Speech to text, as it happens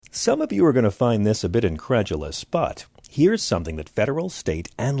Some of you are going to find this a bit incredulous, but here's something that federal, state,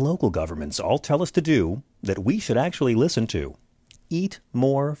 and local governments all tell us to do that we should actually listen to. Eat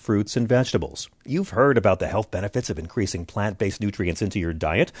more fruits and vegetables. You've heard about the health benefits of increasing plant-based nutrients into your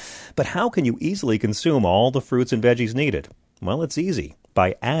diet, but how can you easily consume all the fruits and veggies needed? Well, it's easy.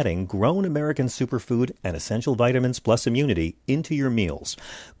 By adding Grown American Superfood and Essential Vitamins Plus Immunity into your meals.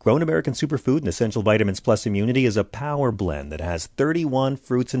 Grown American Superfood and Essential Vitamins Plus Immunity is a power blend that has 31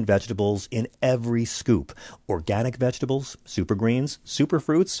 fruits and vegetables in every scoop. Organic vegetables, super greens, super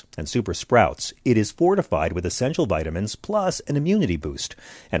fruits, and super sprouts. It is fortified with essential vitamins plus an immunity boost.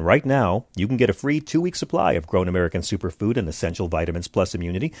 And right now, you can get a free 2-week supply of Grown American Superfood and Essential Vitamins Plus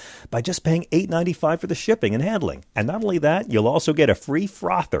Immunity by just paying $8.95 for the shipping and handling. And not only that, you'll also get a free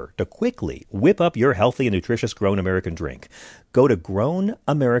frother to quickly whip up your healthy and nutritious Grown American drink. Go to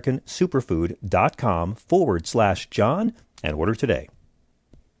grownamericansuperfood.com/John and order today.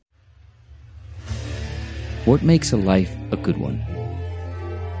 What makes a life a good one?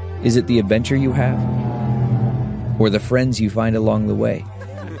 Is it the adventure you have? Or the friends you find along the way?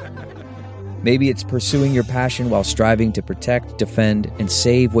 Maybe it's pursuing your passion while striving to protect, defend, and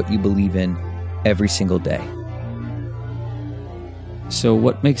save what you believe in every single day. So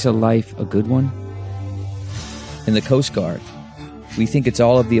what makes a life a good one? In the Coast Guard, we think it's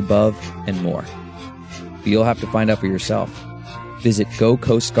all of the above and more. But you'll have to find out for yourself. Visit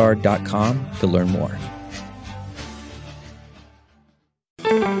gocoastguard.com to learn more.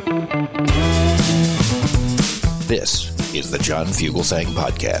 This is the John Fugelsang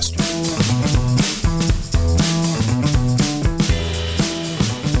Podcast.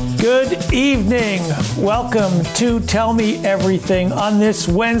 Good evening. Welcome to Tell Me Everything on this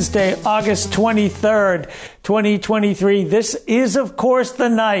Wednesday, August 23rd, 2023. This is, of course, the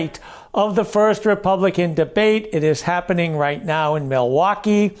night of the first Republican debate. It is happening right now in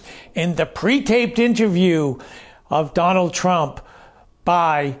Milwaukee. In the pre-taped interview of Donald Trump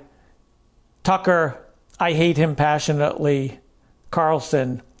by Tucker, I hate him passionately,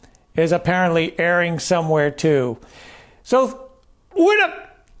 Carlson, is apparently airing somewhere too. So we're not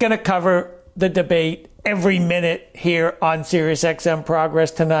going to cover the debate every minute here on SiriusXM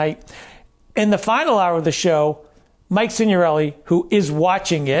Progress tonight. In the final hour of the show, Mike Signorelli, who is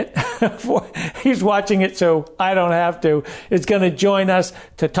watching it, he's watching it so I don't have to, is going to join us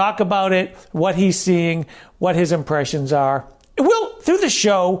to talk about it, what he's seeing, what his impressions are. Through the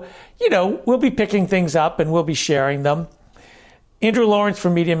show, we'll be picking things up and we'll be sharing them. Andrew Lawrence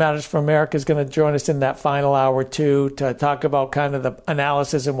from Media Matters for America is going to join us in that final hour, too, to talk about kind of the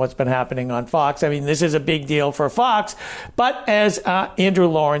analysis and what's been happening on Fox. I mean, this is a big deal for Fox. But as Andrew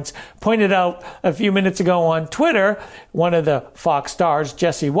Lawrence pointed out a few minutes ago on Twitter, one of the Fox stars,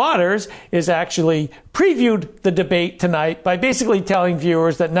 Jesse Waters, is actually previewed the debate tonight by basically telling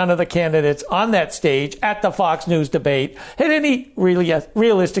viewers that none of the candidates on that stage at the Fox News debate had any really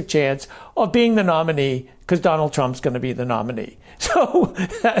realistic chance of being the nominee because Donald Trump's going to be the nominee. So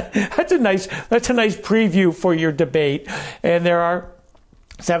that's a nice preview for your debate. And there are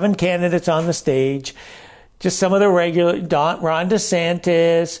 7 candidates on the stage. Just some of the regular, Ron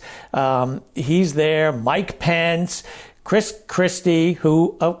DeSantis, he's there, Mike Pence, Chris Christie,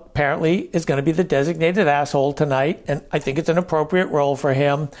 who apparently is going to be the designated asshole tonight, and I think it's an appropriate role for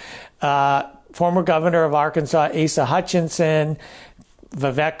him. Former governor of Arkansas, Asa Hutchinson,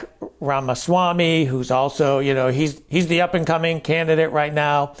 Vivek Ramaswamy, who's also, he's the up-and-coming candidate right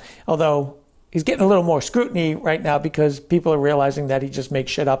now, although he's getting a little more scrutiny right now because people are realizing that he just makes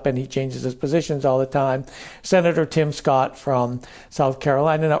shit up and he changes his positions all the time. Senator Tim Scott from South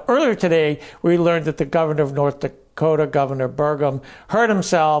Carolina. Now, earlier today, we learned that the governor of North Dakota, Governor Burgum, hurt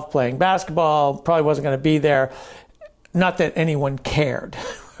himself playing basketball, probably wasn't going to be there. Not that anyone cared,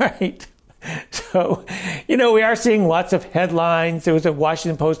 right? So, we are seeing lots of headlines. There was a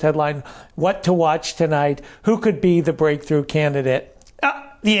Washington Post headline, what to watch tonight, who could be the breakthrough candidate?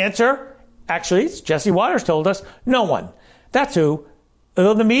 The answer, actually, as Jesse Waters told us, no one. That's who.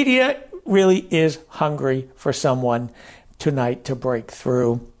 The media really is hungry for someone tonight to break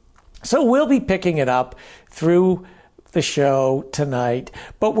through. So we'll be picking it up through the show tonight,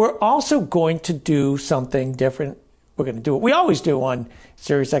 but we're also going to do something different. We're going to do what we always do on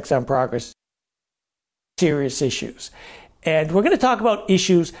SiriusXM Progress, serious issues. And we're going to talk about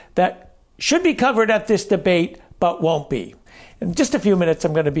issues that should be covered at this debate, but won't be. In just a few minutes,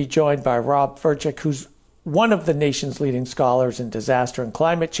 I'm going to be joined by Rob Furchek, who's one of the nation's leading scholars in disaster and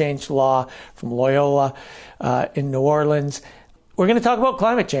climate change law from Loyola in New Orleans. We're going to talk about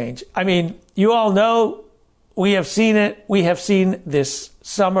climate change. I mean, you all know We have seen it. We have seen this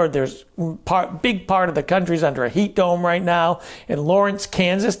summer. There's big part of the country's under a heat dome right now. In Lawrence,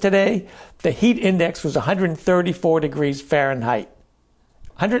 Kansas today, the heat index was 134 degrees Fahrenheit.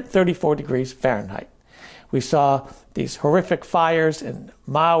 134 degrees Fahrenheit. We saw these horrific fires in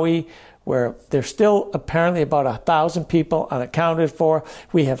Maui, where there's still apparently about 1,000 people unaccounted for.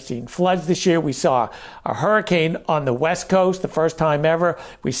 We have seen floods this year. We saw a hurricane on the West Coast, the first time ever.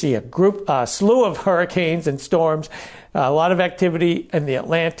 We see a slew of hurricanes and storms, a lot of activity in the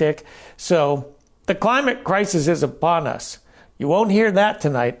Atlantic. So the climate crisis is upon us. You won't hear that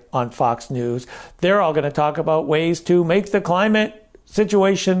tonight on Fox News. They're all going to talk about ways to make the climate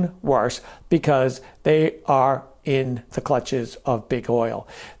situation worse because they are in the clutches of big oil.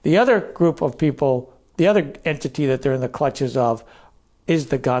 The other group of people, the other entity that they're in the clutches of is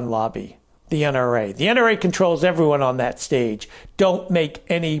the gun lobby, the NRA. The NRA controls everyone on that stage. Don't make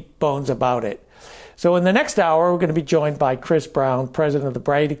any bones about it. So in the next hour, we're going to be joined by Chris Brown, president of the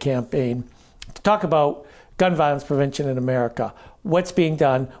Brady campaign, to talk about gun violence prevention in America. What's being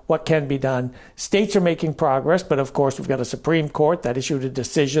done, what can be done. States are making progress, but of course we've got a Supreme Court that issued a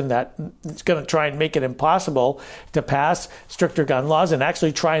decision that is going to try and make it impossible to pass stricter gun laws and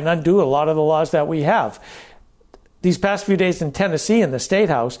actually try and undo a lot of the laws that we have. These past few days in Tennessee in the State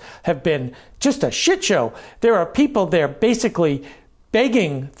House have been just a shit show. There are people there basically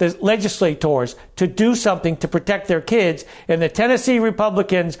begging the legislators to do something to protect their kids, and the Tennessee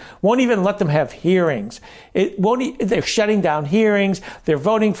Republicans won't even let them have hearings. They're shutting down hearings. They're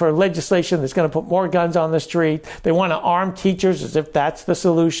voting for legislation that's going to put more guns on the street. They want to arm teachers as if that's the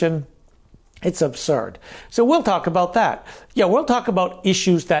solution. It's absurd. So we'll talk about that. Yeah, we'll talk about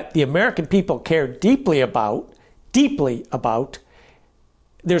issues that the American people care deeply about.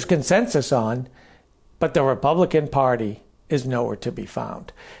 There's consensus on, but the Republican Party is nowhere to be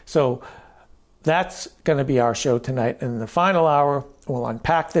found. So that's going to be our show tonight. In the final hour, we'll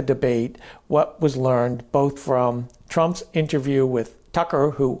unpack the debate, what was learned both from Trump's interview with Tucker,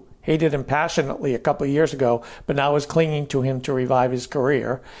 who hated him passionately a couple of years ago, but now is clinging to him to revive his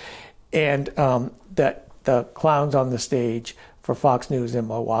career, and that the clowns on the stage for Fox News in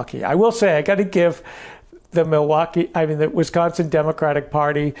Milwaukee. I will say, I got to give the Wisconsin Democratic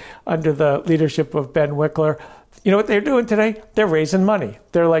Party under the leadership of Ben Wickler, you know what they're doing today? They're raising money.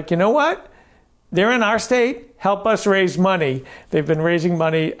 They're like, you know what? They're in our state. Help us raise money. They've been raising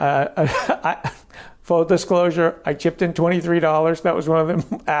money. Full disclosure, I chipped in $23. That was one of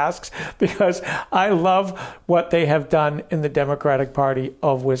them asks because I love what they have done in the Democratic Party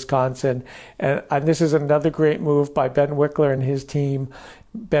of Wisconsin. And this is another great move by Ben Wickler and his team.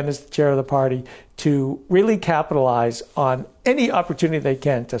 Ben is the chair of the party, to really capitalize on any opportunity they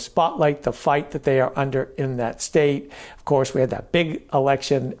can to spotlight the fight that they are under in that state. Of course, we had that big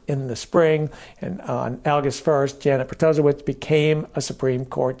election in the spring, and on August 1st, Janet Protasiewicz became a Supreme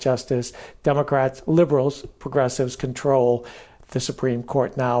Court justice. Democrats, liberals, progressives control the Supreme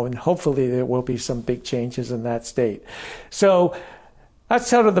Court now, and hopefully there will be some big changes in that state. So that's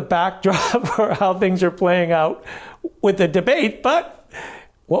sort of the backdrop for how things are playing out with the debate, but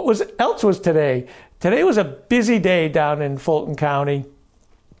what else was today? Today was a busy day down in Fulton County.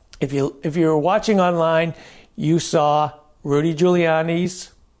 If you were watching online, you saw Rudy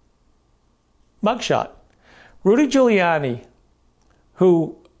Giuliani's mugshot. Rudy Giuliani,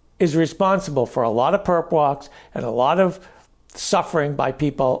 who is responsible for a lot of perp walks and a lot of suffering by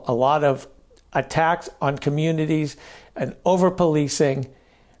people, a lot of attacks on communities and over-policing.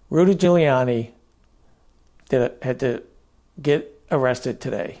 Rudy Giuliani had to get arrested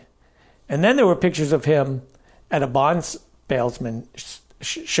today. And then there were pictures of him at a bond salesman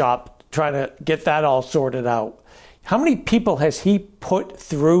shop trying to get that all sorted out. How many people has he put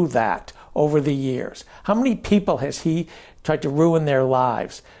through that over the years? How many people has he tried to ruin their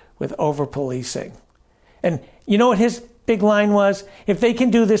lives with over-policing? And you know what his big line was? If they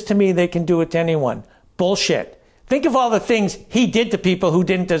can do this to me, they can do it to anyone. Bullshit. Think of all the things he did to people who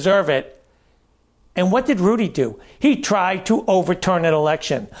didn't deserve it. And what did Rudy do? He tried to overturn an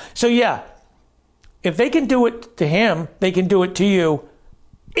election. So yeah, if they can do it to him, they can do it to you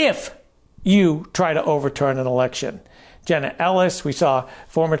if you try to overturn an election. Jenna Ellis, we saw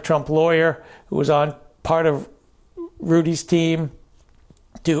former Trump lawyer who was on part of Rudy's team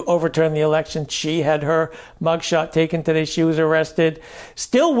to overturn the election. She had her mugshot taken today. She was arrested.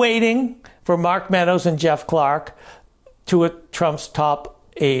 Still waiting for Mark Meadows and Jeff Clark, two of Trump's top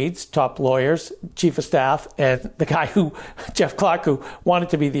aides, top lawyers, chief of staff, and the guy Jeff Clark, who wanted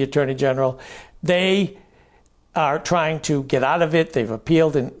to be the attorney general. They are trying to get out of it. They've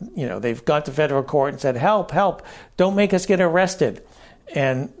appealed and, they've gone to federal court and said, help, don't make us get arrested.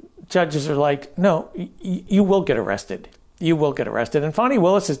 And judges are like, no, you will get arrested. You will get arrested. And Fonnie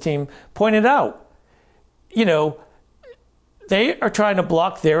Willis's team pointed out, they are trying to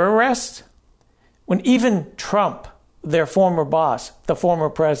block their arrests when even Trump, their former boss, the former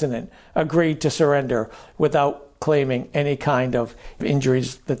president, agreed to surrender without claiming any kind of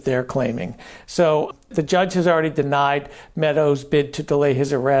injuries that they're claiming. So the judge has already denied Meadows' bid to delay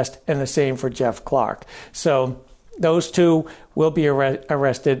his arrest, and the same for Jeff Clark. So those two will be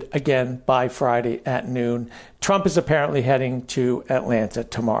arrested again by Friday at noon. Trump is apparently heading to Atlanta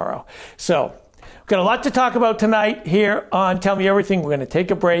tomorrow. So we've got a lot to talk about tonight here on Tell Me Everything. We're going to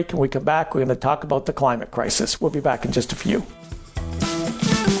take a break, and when we come back, we're going to talk about the climate crisis. We'll be back in just a few.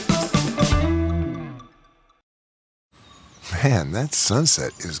 Man, that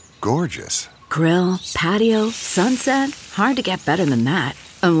sunset is gorgeous. Grill, patio, sunset. Hard to get better than that.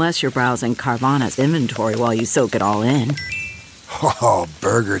 Unless you're browsing Carvana's inventory while you soak it all in. Oh,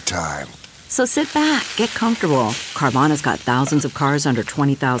 burger time. So sit back, get comfortable. Carvana's got thousands of cars under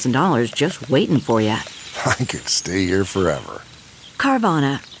 $20,000 just waiting for you. I could stay here forever.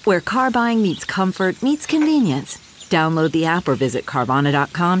 Carvana, where car buying meets comfort meets convenience. Download the app or visit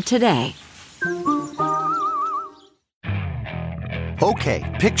Carvana.com today.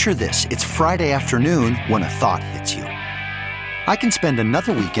 Okay, picture this. It's Friday afternoon when a thought hits you. I can spend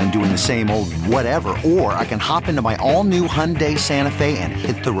another weekend doing the same old whatever, or I can hop into my all-new Hyundai Santa Fe and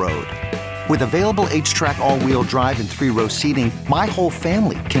hit the road. With available H-Track all-wheel drive and 3-row seating, my whole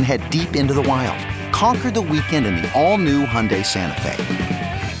family can head deep into the wild. Conquer the weekend in the all-new Hyundai Santa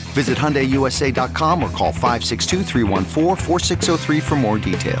Fe. Visit HyundaiUSA.com or call 562-314-4603 for more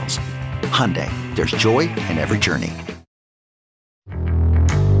details. Hyundai, there's joy in every journey.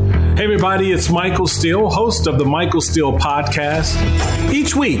 Hey everybody, it's Michael Steele, host of the Michael Steele Podcast.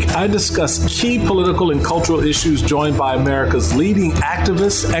 Each week, I discuss key political and cultural issues joined by America's leading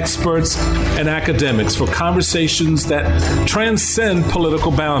activists, experts, and academics for conversations that transcend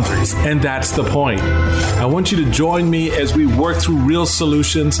political boundaries. And that's the point. I want you to join me as we work through real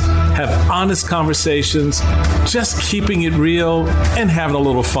solutions, have honest conversations, just keeping it real and having a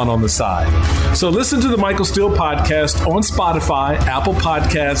little fun on the side. So listen to the Michael Steele Podcast on Spotify, Apple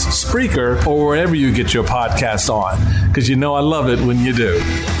Podcasts, Spreaker, or wherever you get your podcasts on, because you know I love it when you do.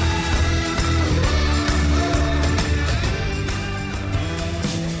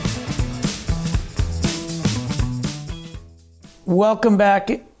 Welcome back,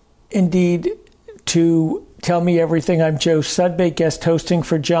 indeed, to Tell Me Everything. I'm Joe Sudbay, guest hosting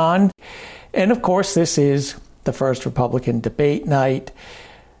for John. And of course, this is the first Republican debate night.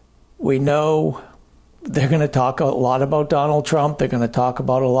 We know they're going to talk a lot about Donald Trump. They're going to talk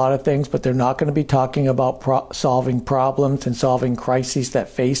about a lot of things, but they're not going to be talking about solving problems and solving crises that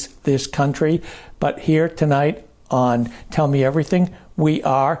face this country. But here tonight on Tell Me Everything, we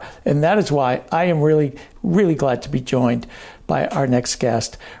are. And that is why I am really, really glad to be joined by our next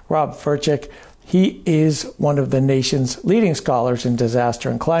guest, Rob Furczyk. He is one of the nation's leading scholars in disaster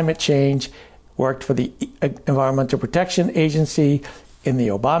and climate change, worked for the Environmental Protection Agency in the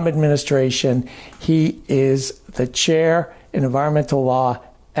Obama administration. He is the chair in environmental law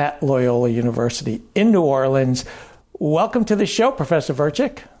at Loyola University in New Orleans. Welcome to the show, Professor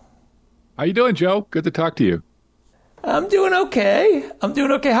Furczyk. How you doing, Joe? Good to talk to you. I'm doing okay.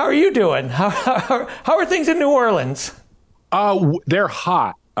 How are you doing? How are things in New Orleans? They're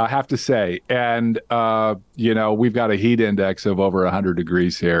hot, I have to say. And, we've got a heat index of over 100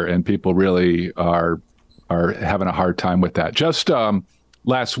 degrees here, and people really are having a hard time with that. Just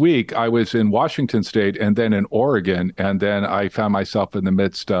last week, I was in Washington State and then in Oregon, and then I found myself in the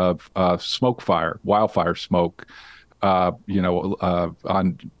midst of wildfire smoke, on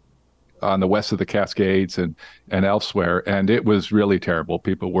the west of the Cascades and elsewhere. And it was really terrible.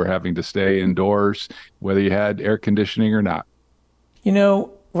 People were having to stay indoors, whether you had air conditioning or not.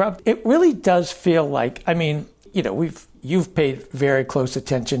 Rob, it really does feel like, you've paid very close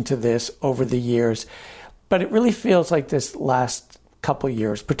attention to this over the years, but it really feels like this last couple of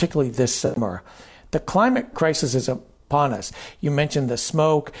years, particularly this summer, the climate crisis is upon us. You mentioned the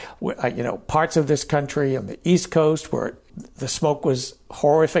smoke, parts of this country on the East Coast where the smoke was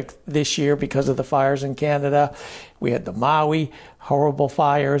horrific this year because of the fires in Canada. We had the Maui horrible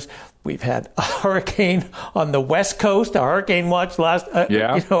fires. We've had a hurricane on the West Coast, a hurricane watch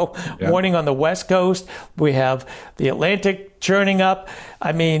warning on the West Coast. We have the Atlantic churning up.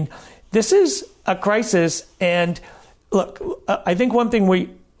 This is a crisis. And look, I think one thing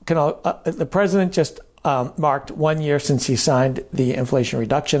the president just marked 1 year since he signed the Inflation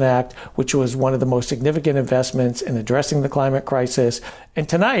Reduction Act, which was one of the most significant investments in addressing the climate crisis. And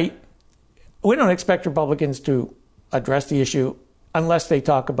tonight, we don't expect Republicans to address the issue unless they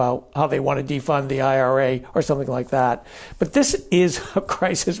talk about how they want to defund the IRA or something like that. But this is a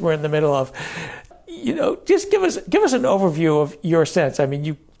crisis we're in the middle of. Just give us an overview of your sense. I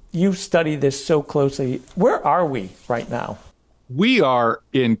mean, you study this so closely. Where are we right now? We are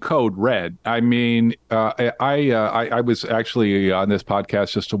in code red. I mean, I was actually on this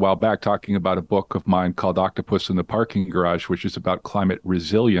podcast just a while back talking about a book of mine called Octopus in the Parking Garage, which is about climate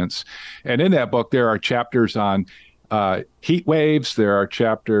resilience. And in that book, there are chapters on heat waves. There's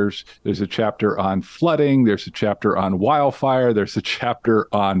a chapter on flooding. There's a chapter on wildfire. There's a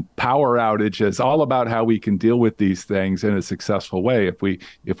chapter on power outages, all about how we can deal with these things in a successful way if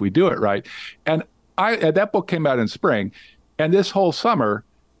we do it right. And that book came out in spring. And this whole summer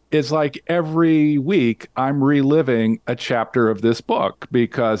is like every week I'm reliving a chapter of this book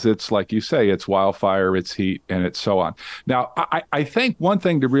because it's like you say, it's wildfire, it's heat, and it's so on. Now, I think one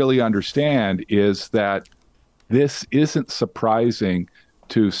thing to really understand is that this isn't surprising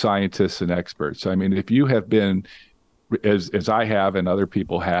to scientists and experts. I mean, if you have been, as I have and other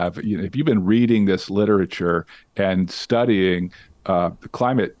people have, if you've been reading this literature and studying the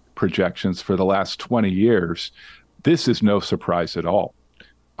climate projections for the last 20 years, this is no surprise at all.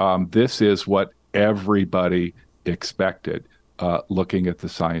 This is what everybody expected, looking at the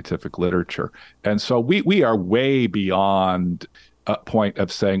scientific literature. And so we are way beyond a point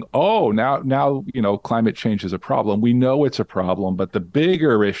of saying, oh, now climate change is a problem. We know it's a problem, but the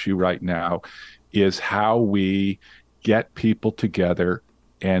bigger issue right now is how we get people together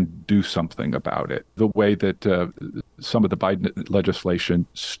and do something about it, the way that some of the Biden legislation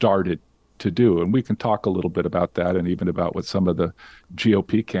started to do. And we can talk a little bit about that and even about what some of the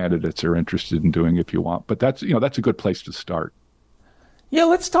GOP candidates are interested in doing if you want. But that's a good place to start. Yeah,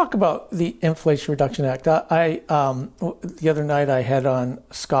 let's talk about the Inflation Reduction Act. The other night I had on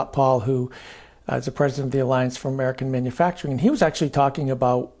Scott Paul, who is the president of the Alliance for American Manufacturing, and he was actually talking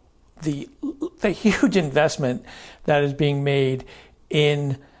about the huge investment that is being made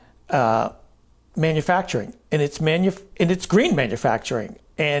in manufacturing, and it's green manufacturing,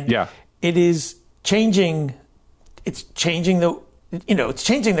 and it is changing. It's changing it's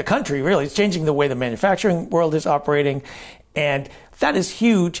changing the country. Really, it's changing the way the manufacturing world is operating, and that is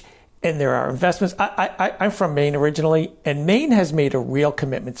huge. And there are investments. I'm from Maine originally, and Maine has made a real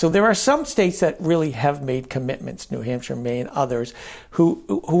commitment. So there are some states that really have made commitments, New Hampshire, Maine, others, who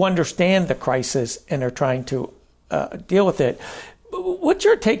understand the crisis and are trying to deal with it. What's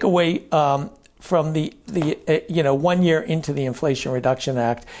your takeaway from the 1 year into the Inflation Reduction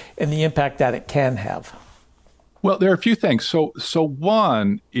Act and the impact that it can have? Well, there are a few things. So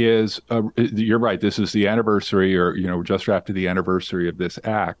one is, you're right, this is the anniversary or, just after the anniversary of this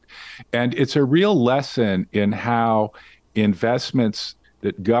act. And it's a real lesson in how investments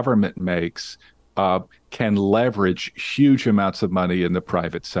that government makes can leverage huge amounts of money in the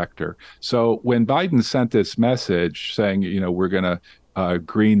private sector. So when Biden sent this message saying, we're going to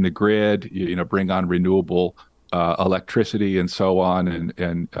green the grid, bring on renewable electricity and so on,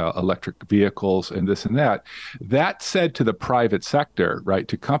 and electric vehicles and this and that said to the private sector, right,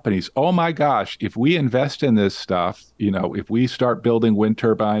 to companies, oh my gosh, if we invest in this stuff, if we start building wind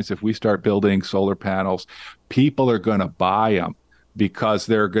turbines, if we start building solar panels, people are going to buy them because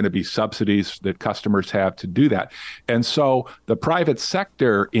there are going to be subsidies that customers have to do that. And so the private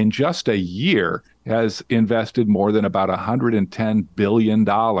sector in just a year has invested more than about $110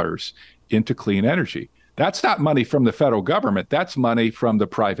 billion into clean energy. That's not money from the federal government. That's money from the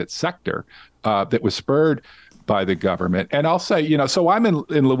private sector that was spurred by the government. And I'll say, so I'm in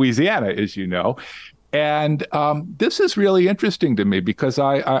Louisiana, as you know, and this is really interesting to me because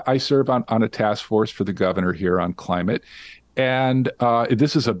I serve on a task force for the governor here on climate. And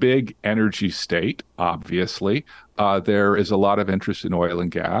this is a big energy state, obviously. There is a lot of interest in oil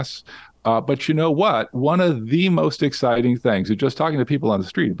and gas. But you know what? One of the most exciting things, and just talking to people on the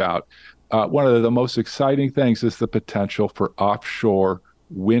street about, one of the most exciting things is the potential for offshore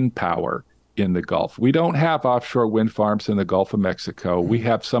wind power in the Gulf. We don't have offshore wind farms in the Gulf of Mexico. We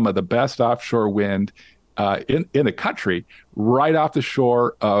have some of the best offshore wind in the country right off the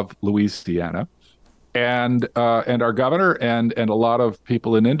shore of Louisiana. And our governor and a lot of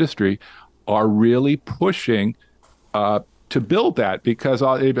people in industry are really pushing to build that, because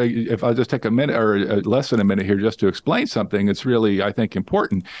if I just take a minute or less than a minute here just to explain something, it's really, I think,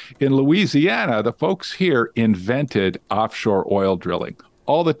 important. In Louisiana, the folks here invented offshore oil drilling,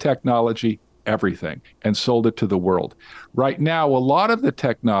 all the technology, everything, and sold it to the world. Right now, a lot of the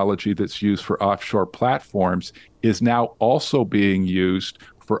technology that's used for offshore platforms is now also being used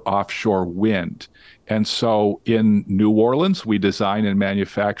for offshore wind. And so in New Orleans, we design and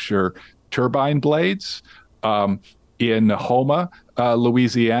manufacture turbine blades. In Houma,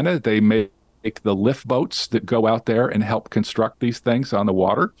 Louisiana. They make the lift boats that go out there and help construct these things on the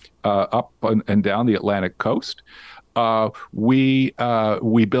water up and down the Atlantic coast. We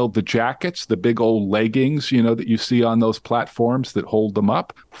build the jackets, the big old leggings, that you see on those platforms that hold them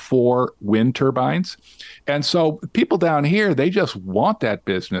up for wind turbines. And so people down here, they just want that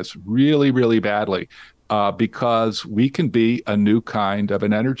business really, really badly. Because we can be a new kind of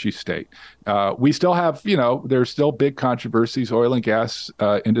an energy state. We still have, there's still big controversies. Oil and gas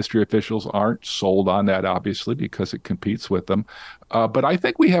industry officials aren't sold on that, obviously, because it competes with them. But I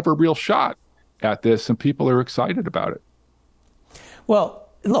think we have a real shot at this, and people are excited about it. Well,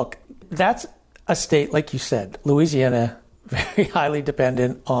 look, that's a state, like you said, Louisiana, very highly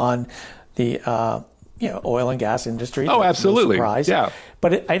dependent on the oil and gas industry. Oh, absolutely. No surprise. Yeah.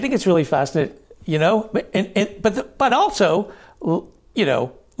 But I think it's really fascinating. But also,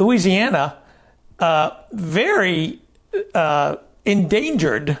 Louisiana, very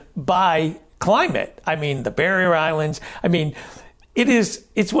endangered by climate. I mean, the barrier islands. I mean,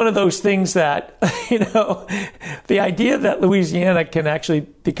 it's one of those things that, the idea that Louisiana can actually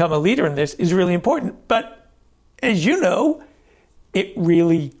become a leader in this is really important. But as you know, it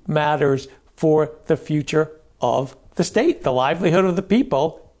really matters for the future of the state, the livelihood of the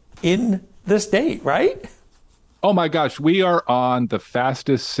people in the state, right? Oh my gosh, we are on the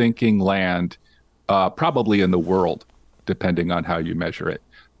fastest sinking land probably in the world, depending on how you measure it,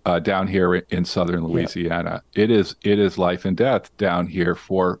 down here in southern Louisiana. Yeah. It is life and death down here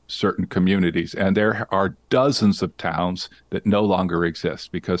for certain communities. And there are dozens of towns that no longer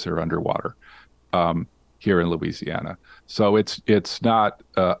exist because they're underwater here in Louisiana. So it's not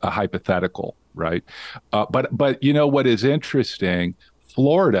a hypothetical, right? But what is interesting,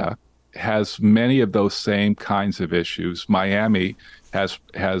 Florida has many of those same kinds of issues. Miami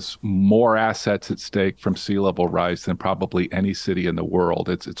has more assets at stake from sea level rise than probably any city in the world.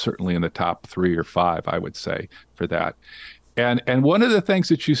 It's certainly in the top 3 or 5, I would say, for that. And one of the things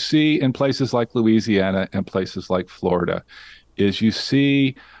that you see in places like Louisiana and places like Florida is you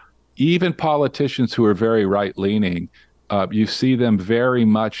see even politicians who are very right-leaning, you see them very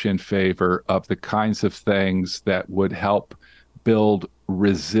much in favor of the kinds of things that would help build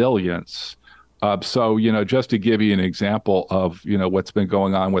resilience. So, just to give you an example of, what's been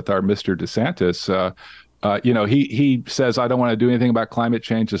going on with our Mr. DeSantis, he says, I don't want to do anything about climate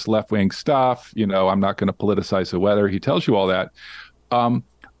change, this left-wing stuff. I'm not going to politicize the weather. He tells you all that.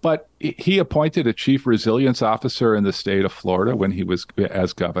 But he appointed a chief resilience officer in the state of Florida when he was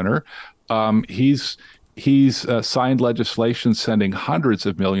as governor. He's signed legislation sending hundreds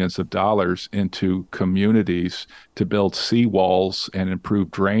of millions of dollars into communities to build seawalls and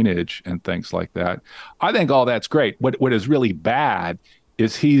improve drainage and things like that. I think all that's great. What is really bad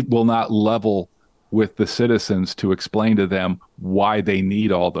is he will not level with the citizens to explain to them why they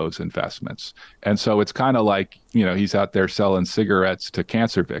need all those investments. And so it's kind of like, he's out there selling cigarettes to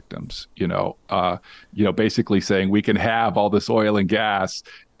cancer victims, basically saying we can have all this oil and gas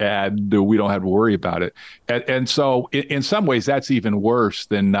and we don't have to worry about it. And so in some ways, that's even worse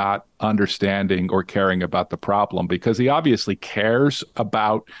than not understanding or caring about the problem, because he obviously cares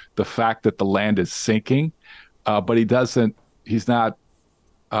about the fact that the land is sinking, but he's not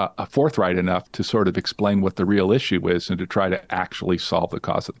forthright enough to sort of explain what the real issue is and to try to actually solve the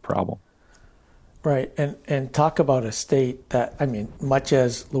cause of the problem. Right. And talk about a state that, much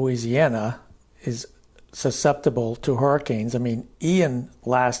as Louisiana is susceptible to hurricanes. Ian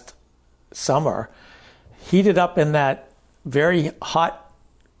last summer heated up in that very hot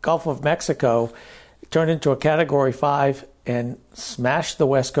Gulf of Mexico, turned into a Category 5 and smashed the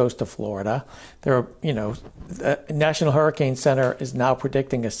west coast of Florida. The National Hurricane Center is now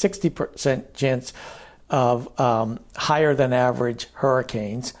predicting a 60% chance of higher than average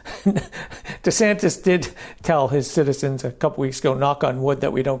hurricanes. DeSantis did tell his citizens a couple weeks ago, knock on wood,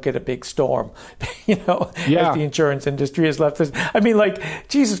 that we don't get a big storm, as the insurance industry has left us.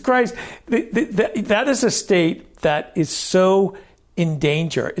 Jesus Christ, that is a state that is so in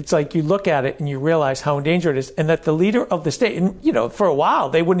danger. It's like you look at it and you realize how in danger it is, and that the leader of the state, and for a while,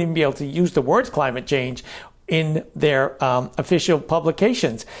 they wouldn't even be able to use the words climate change in their official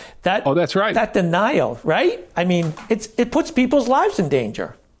publications. That's right. That denial, right? It puts people's lives in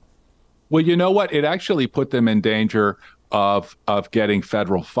danger. Well, you know what? It actually put them in danger of getting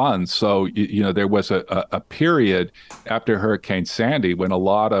federal funds. So, there was a period after Hurricane Sandy when a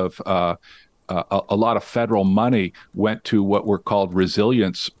lot of federal money went to what were called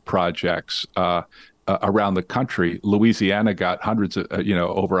resilience projects around the country. Louisiana got hundreds of,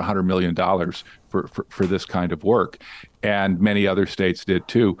 over $100 million for this kind of work. And many other states did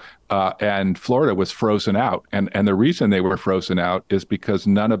too. And Florida was frozen out. And the reason they were frozen out is because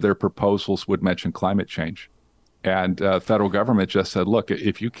none of their proposals would mention climate change. And federal government just said, look,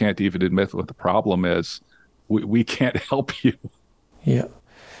 if you can't even admit what the problem is, we can't help you. Yeah.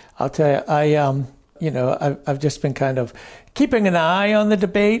 I'll tell you, I've just been kind of keeping an eye on the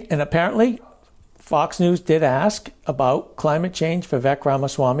debate, and apparently Fox News did ask about climate change. Vivek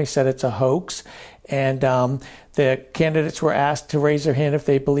Ramaswamy said it's a hoax. And the candidates were asked to raise their hand if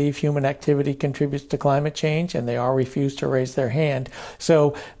they believe human activity contributes to climate change, and they all refused to raise their hand.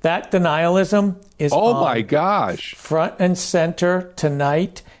 So that denialism is my gosh, front and center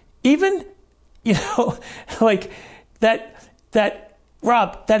tonight. Even, like that,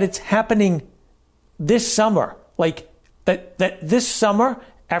 Rob, that it's happening this summer, like that this summer,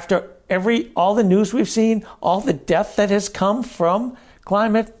 after all the news we've seen, all the death that has come from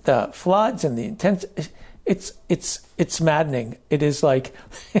climate, the floods and the intense, it's maddening. It is like,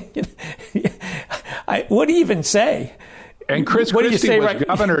 what do you even say? And Chris Christie was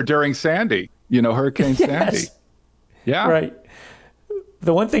governor during Sandy, Hurricane Sandy. Yeah. Right.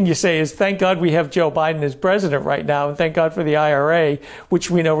 The one thing you say is, thank God we have Joe Biden as president right now, and thank God for the IRA,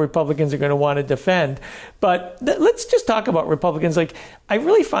 which we know Republicans are going to want to defend. But let's just talk about Republicans. Like, I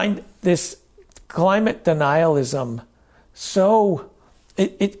really find this climate denialism so,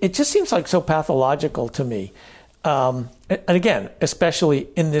 it just seems like so pathological to me. And again, especially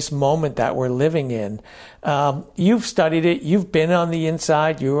in this moment that we're living in. You've studied it. You've been on the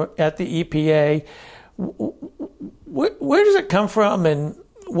inside. You were at the EPA. Where does it come from, and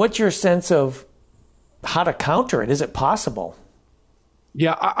what's your sense of how to counter it? Is it possible?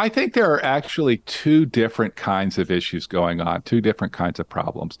 Yeah, I think there are actually two different kinds of issues going on, two different kinds of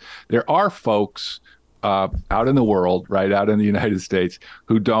problems. There are folks out in the world, right out in the United States,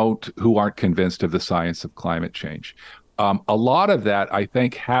 who aren't convinced of the science of climate change. A lot of that, I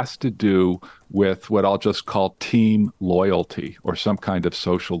think, has to do with what I'll just call team loyalty or some kind of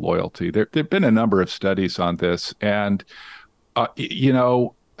social loyalty. There have been a number of studies on this, and you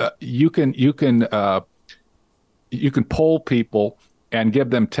can poll people and give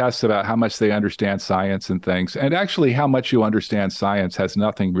them tests about how much they understand science and things. And actually, how much you understand science has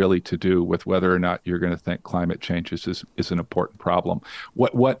nothing really to do with whether or not you're going to think climate change is an important problem.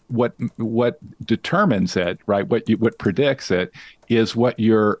 What determines it, right? What predicts it is what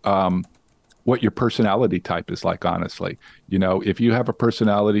your personality type is like. Honestly, if you have a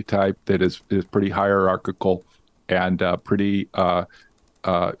personality type that is pretty hierarchical and pretty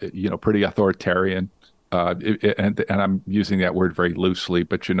authoritarian. And I'm using that word very loosely,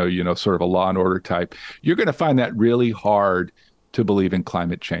 but sort of a law and order type, you're going to find that really hard to believe in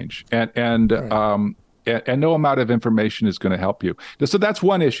climate change, and no amount of information is going to help you. So that's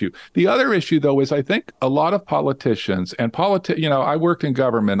one issue. The other issue, though, is I think a lot of politicians and I worked in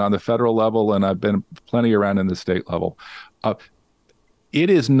government on the federal level, and I've been plenty around in the state level. It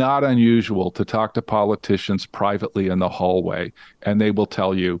is not unusual to talk to politicians privately in the hallway, and they will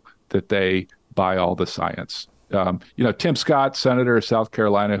tell you that they buy all the science. Tim Scott, Senator of South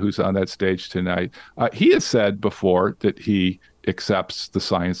Carolina, who's on that stage tonight, he has said before that he accepts the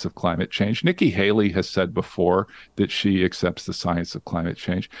science of climate change. Nikki Haley has said before that she accepts the science of climate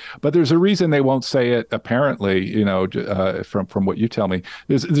change. But there's a reason they won't say it, apparently, from what you tell me.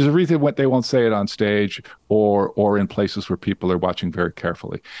 There's a reason they won't say it on stage or in places where people are watching very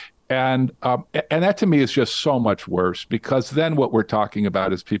carefully. And that to me is just so much worse, because then what we're talking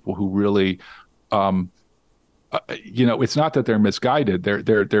about is people who really, it's not that they're misguided.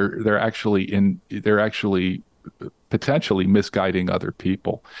 They're actually potentially misguiding other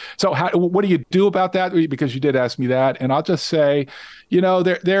people. So what do you do about that? Because you did ask me that, and I'll just say,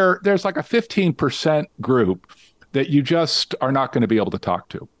 there's like a 15% group that you just are not going to be able to talk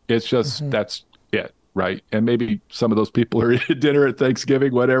to. It's just that's it. Right. And maybe some of those people are at dinner at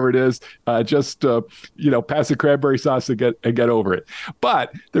Thanksgiving, whatever it is, pass the cranberry sauce and get over it.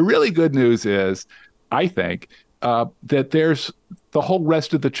 But the really good news is, I think, that there's the whole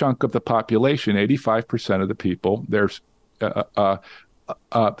rest of the chunk of the population, 85% of the people, there's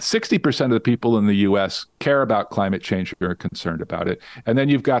 60% of the people in the U.S. care about climate change or are concerned about it. And then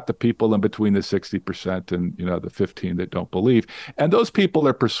you've got the people in between the 60% and, the 15 that don't believe. And those people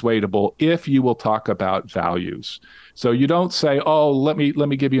are persuadable if you will talk about values. So you don't say, oh, let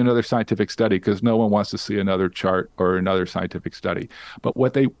me give you another scientific study, because no one wants to see another chart or another scientific study. But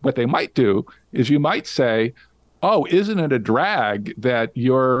what they might do is you might say, oh, isn't it a drag that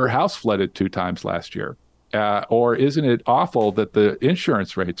your house flooded 2 times last year? Or isn't it awful that the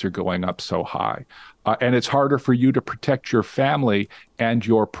insurance rates are going up so high? And it's harder for you to protect your family and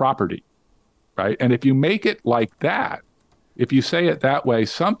your property, right? And if you make it like that, if you say it that way,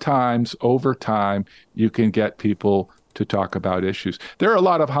 sometimes over time, you can get people to talk about issues. There are a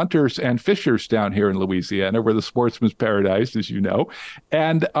lot of hunters and fishers down here in Louisiana. We're the sportsman's paradise, as you know.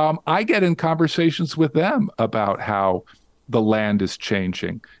 And I get in conversations with them about how the land is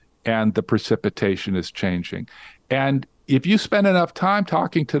changing and the precipitation is changing. And if you spend enough time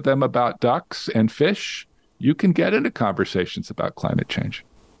talking to them about ducks and fish, you can get into conversations about climate change.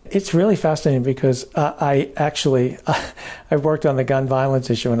 It's really fascinating because I've worked on the gun violence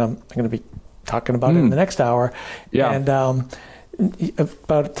issue, and I'm going to be talking about it in the next hour. Yeah. And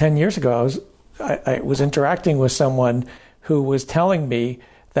about 10 years ago, I was interacting with someone who was telling me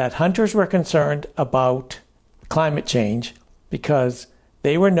that hunters were concerned about climate change because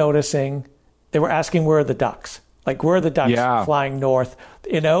they were asking where are the ducks? Like, where are the ducks flying north?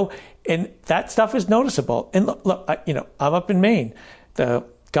 And that stuff is noticeable. And look, I'm up in Maine. The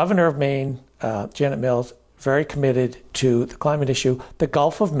governor of Maine, Janet Mills, very committed to the climate issue. The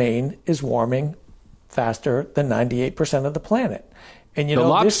Gulf of Maine is warming faster than 98% of the planet. And the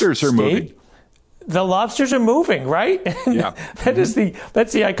lobsters are moving. The lobsters are moving, right? Yeah. That's the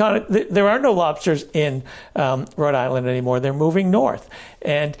iconic. There are no lobsters in Rhode Island anymore. They're moving north.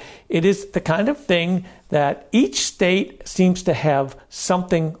 And it is the kind of thing that each state seems to have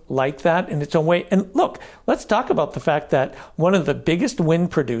something like that in its own way. And look, let's talk about the fact that one of the biggest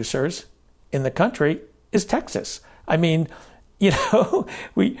wind producers in the country is Texas. I mean,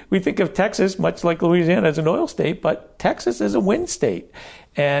 we think of Texas much like Louisiana as an oil state, but Texas is a wind state.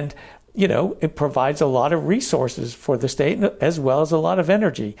 And it provides a lot of resources for the state as well as a lot of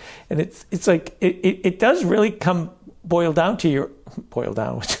energy. And it's like, it does really boil down, which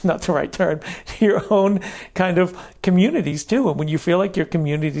is not the right term, to your own kind of communities too. And when you feel like your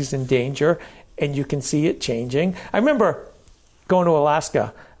community's in danger and you can see it changing. I remember going to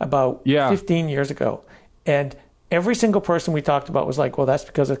Alaska about 15 years ago, and every single person we talked about was like, well, that's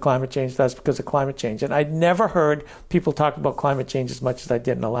because of climate change. That's because of climate change. And I'd never heard people talk about climate change as much as I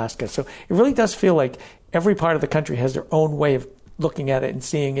did in Alaska. So it really does feel like every part of the country has their own way of looking at it and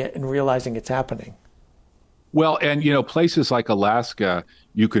seeing it and realizing it's happening. Well, and, places like Alaska,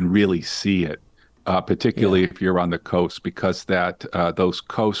 you can really see it, particularly if you're on the coast, because those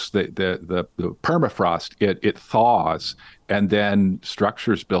coasts, the permafrost, it thaws, and then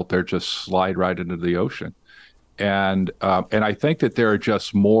structures built there just slide right into the ocean. And I think that there are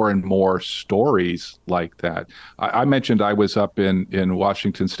just more and more stories like that. I mentioned I was up in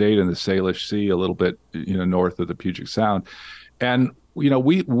Washington State in the Salish Sea, a little bit north of the Puget Sound, and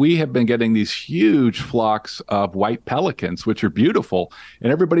we have been getting these huge flocks of white pelicans, which are beautiful.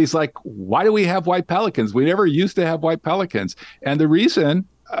 And everybody's like, why do we have white pelicans? We never used to have white pelicans. And the reason,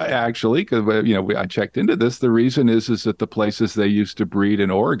 actually, because I checked into this, the reason is that the places they used to breed in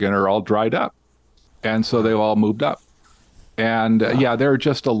Oregon are all dried up. And so they've all moved up. And there are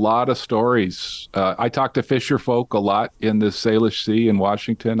just a lot of stories. I talk to fisher folk a lot in the Salish Sea in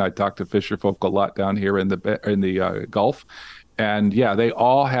Washington. I talk to fisher folk a lot down here in the Gulf. And they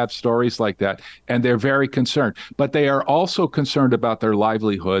all have stories like that. And they're very concerned. But they are also concerned about their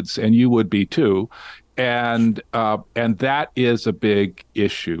livelihoods, and you would be too. And that is a big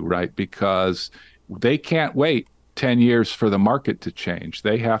issue, right? Because they can't wait 10 years for the market to change.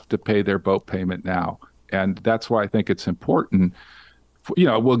 They have to pay their boat payment now. And that's why I think it's important.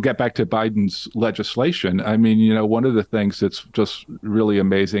 We'll get back to Biden's legislation. I mean, one of the things that's just really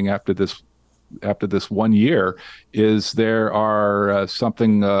amazing after this 1 year is there are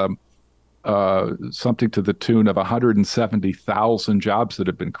something to the tune of 170,000 jobs that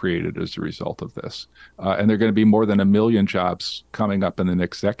have been created as a result of this. And there are going to be more than 1 million jobs coming up in the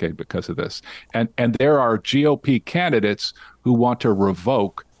next decade because of this. And there are GOP candidates who want to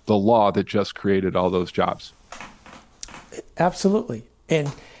revoke the law that just created all those jobs. Absolutely.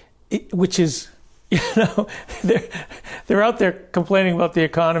 And which is, they're out there complaining about the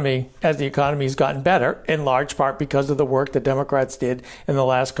economy as the economy has gotten better, in large part because of the work the Democrats did in the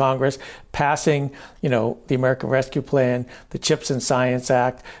last Congress, passing, the American Rescue Plan, the CHIPS and Science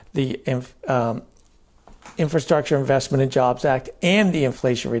Act, the Infrastructure Investment and Jobs Act, and the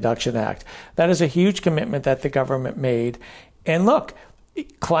Inflation Reduction Act. That is a huge commitment that the government made. And look,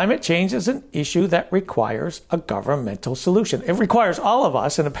 climate change is an issue that requires a governmental solution. It requires all of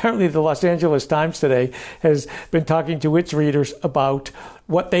us, and apparently the Los Angeles Times today has been talking to its readers about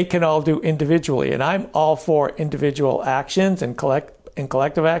what they can all do individually. And I'm all for individual actions and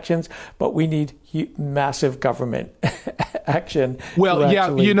collective actions, but we need massive government action. Well,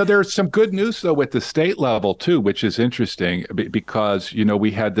 there's some good news, though, with the state level, too, which is interesting because,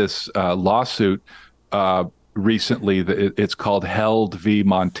 we had this lawsuit recently. It's called Held v.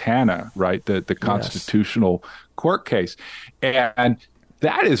 Montana, right? The constitutional court case. And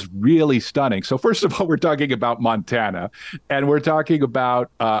that is really stunning. So first of all, we're talking about Montana, and we're talking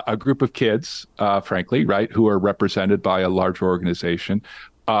about a group of kids, frankly, right, who are represented by a large organization,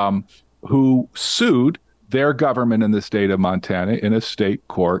 who sued their government in the state of Montana in a state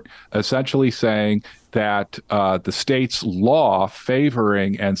court, essentially saying that the state's law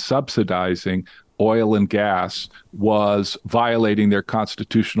favoring and subsidizing oil and gas was violating their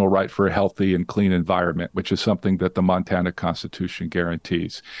constitutional right for a healthy and clean environment, which is something that the Montana Constitution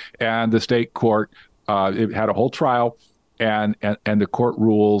guarantees. And the state court, it had a whole trial, and the court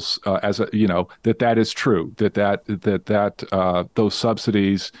rules that is true, that those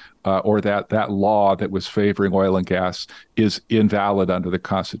subsidies or that law that was favoring oil and gas is invalid under the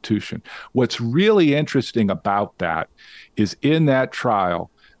Constitution. What's really interesting about that is in that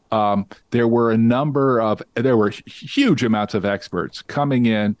trial, there were huge amounts of experts coming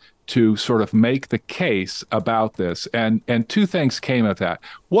in to sort of make the case about this. And two things came of that.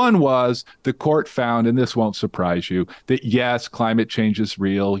 One was the court found, and this won't surprise you, that yes, climate change is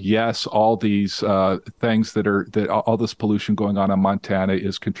real. Yes, all these things all this pollution going on in Montana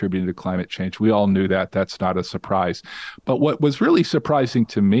is contributing to climate change. We all knew that. That's not a surprise. But what was really surprising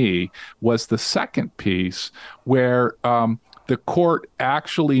to me was the second piece where the court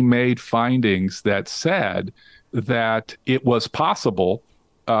actually made findings that said that it was possible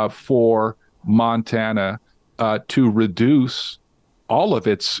for Montana to reduce all of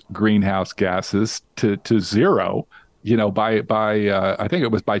its greenhouse gases to zero, by I think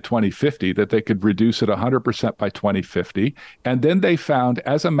it was by 2050, that they could reduce it 100% by 2050. And then they found,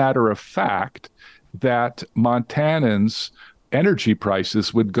 as a matter of fact, that Montanans' energy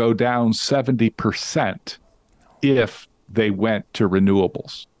prices would go down 70% if they went to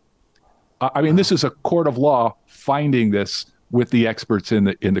renewables. I mean, this is a court of law finding this with the experts in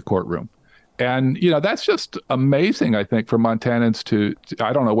the courtroom. And, that's just amazing, I think, for Montanans to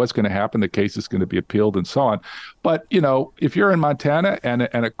I don't know what's going to happen. The case is going to be appealed and so on. But, if you're in Montana and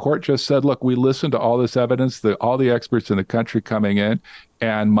a court just said, look, we listened to all this evidence, all the experts in the country coming in,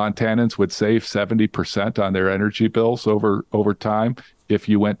 and Montanans would save 70% on their energy bills over time if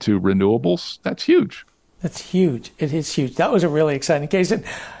you went to renewables, that's huge. That's huge. It is huge. That was a really exciting case. And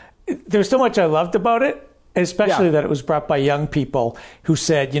there's so much I loved about it, especially that it was brought by young people who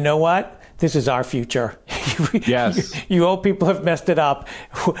said, you know what? This is our future. Yes. You old people have messed it up.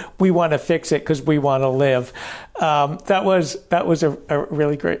 We want to fix it because we want to live. That was a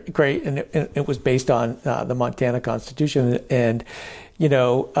really great, and it was based on the Montana Constitution. And,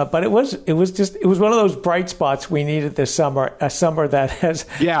 but it was one of those bright spots we needed this summer, a summer that has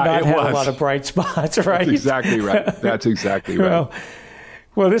not had a lot of bright spots, right? That's exactly right. That's exactly right.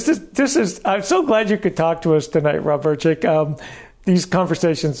 Well, this is. I'm so glad you could talk to us tonight, Rob Verchik. These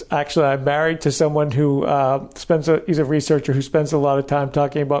conversations, actually, I'm married to someone who he's a researcher who spends a lot of time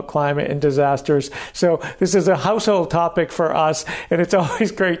talking about climate and disasters. So this is a household topic for us, and it's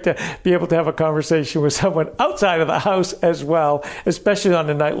always great to be able to have a conversation with someone outside of the house as well, especially on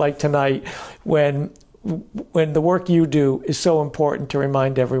a night like tonight when the work you do is so important to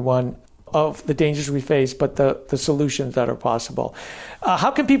remind everyone of the dangers we face, but the solutions that are possible. How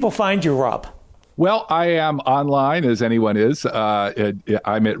can people find you, Rob? Well, I am online, as anyone is. I'm at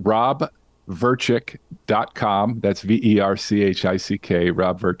robverchik.com. That's VERCHICK,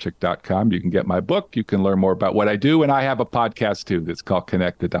 robverchik.com. You can get my book. You can learn more about what I do. And I have a podcast, too, that's called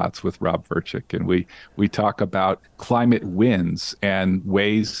Connect the Dots with Rob Verchik. And we talk about climate wins and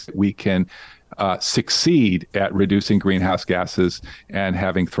ways we can succeed at reducing greenhouse gases and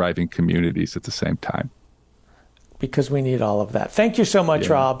having thriving communities at the same time. Because we need all of that. Thank you so much,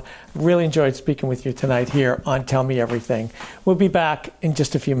 Rob. Really enjoyed speaking with you tonight here on Tell Me Everything. We'll be back in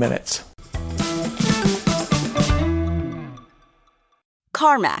just a few minutes.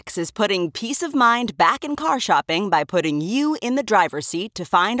 CarMax is putting peace of mind back in car shopping by putting you in the driver's seat to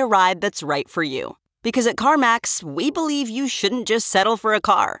find a ride that's right for you. Because at CarMax, we believe you shouldn't just settle for a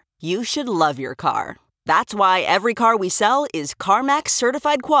car. You should love your car. That's why every car we sell is CarMax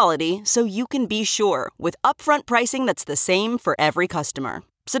certified quality, so you can be sure with upfront pricing that's the same for every customer.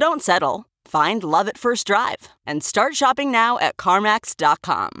 So don't settle. Find love at first drive and start shopping now at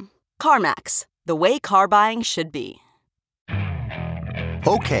CarMax.com. CarMax, the way car buying should be.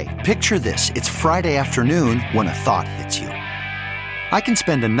 Okay, picture this. It's Friday afternoon when a thought hits you. I can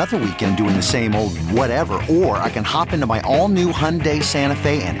spend another weekend doing the same old whatever, or I can hop into my all-new Hyundai Santa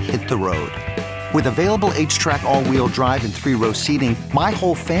Fe and hit the road. With available H-Track all-wheel drive and 3-row seating, my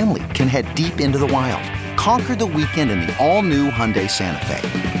whole family can head deep into the wild. Conquer the weekend in the all-new Hyundai Santa Fe.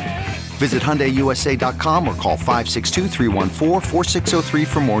 Visit HyundaiUSA.com or call 562-314-4603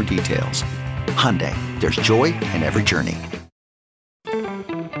 for more details. Hyundai, there's joy in every journey.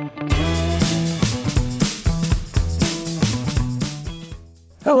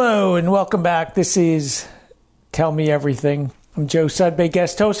 Hello and welcome back. This is Tell Me Everything. I'm Joe Sudbay,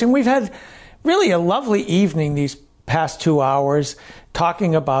 guest hosting. We've had really a lovely evening these past 2 hours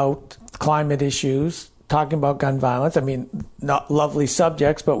talking about climate issues, talking about gun violence. I mean, not lovely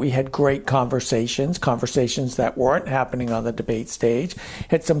subjects, but we had great conversations that weren't happening on the debate stage.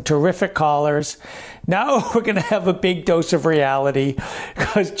 Had some terrific callers. Now we're going to have a big dose of reality,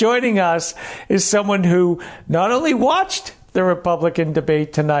 because joining us is someone who not only watched the Republican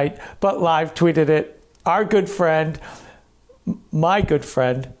debate tonight, but live tweeted it. Our good friend, my good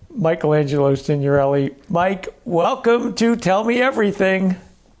friend, Michelangelo Signorelli. Mike, welcome to Tell Me Everything.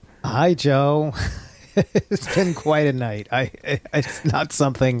 Hi, Joe. It's been quite a night. It's not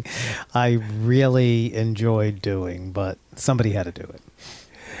something I really enjoyed doing, but somebody had to do it.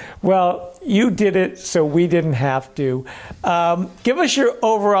 Well, you did it, so we didn't have to. Give us your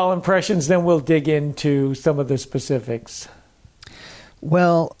overall impressions, then we'll dig into some of the specifics.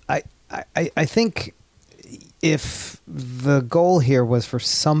 Well, I think if the goal here was for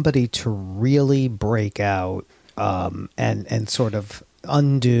somebody to really break out and sort of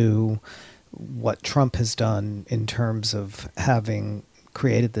undo what Trump has done in terms of having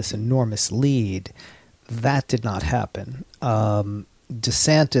created this enormous lead, that did not happen.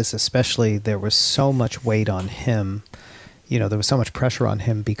 DeSantis, especially, there was so much weight on him. There was so much pressure on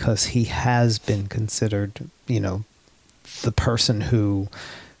him because he has been considered, the person who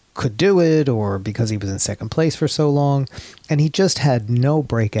could do it, or because he was in second place for so long. And he just had no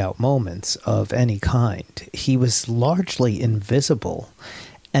breakout moments of any kind. He was largely invisible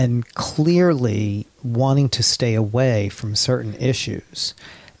and clearly wanting to stay away from certain issues,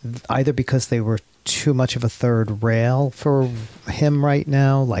 either because they were too much of a third rail for him right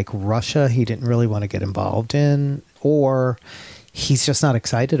now, like Russia, he didn't really want to get involved in, or he's just not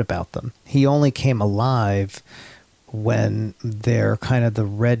excited about them. He only came alive when they're kind of the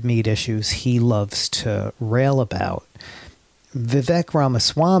red meat issues he loves to rail about. Vivek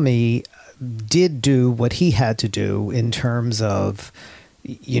Ramaswamy did do what he had to do in terms of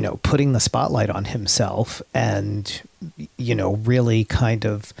putting the spotlight on himself and, really kind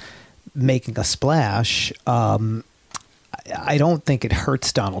of making a splash. I don't think it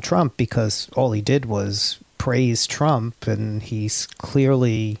hurts Donald Trump, because all he did was praise Trump, and he's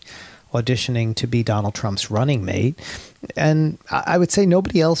clearly auditioning to be Donald Trump's running mate. And I would say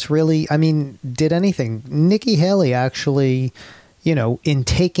nobody else really, did anything. Nikki Haley actually, in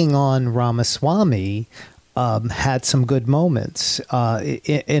taking on Ramaswamy, had some good moments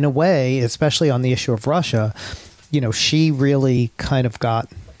in a way, especially on the issue of Russia. She really kind of got,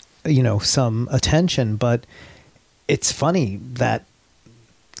 some attention. But it's funny that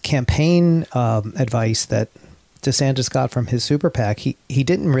campaign advice that DeSantis got from his super PAC, he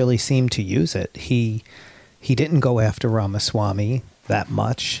didn't really seem to use it. He didn't go after Ramaswamy that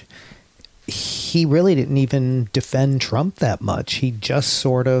much. He really didn't even defend Trump that much. He just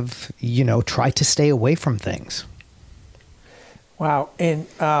sort of, tried to stay away from things. Wow. And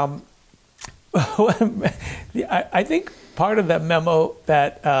I think part of that memo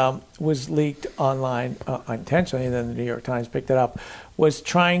that was leaked online intentionally, and then the New York Times picked it up, was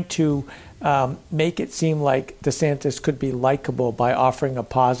trying to make it seem like DeSantis could be likable by offering a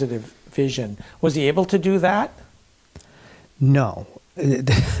positive vision. Was he able to do that? No.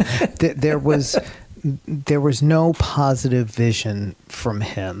 There was no positive vision from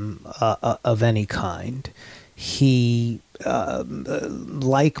him of any kind. He,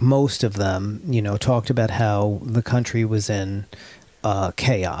 like most of them, talked about how the country was in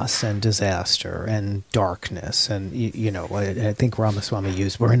chaos and disaster and darkness. And, I think Ramaswamy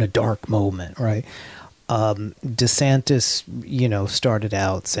used, we're in a dark moment, right? DeSantis, started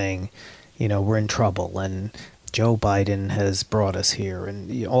out saying, we're in trouble, and Joe Biden has brought us here,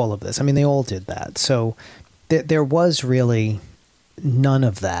 and all of this. They all did that. So there was really none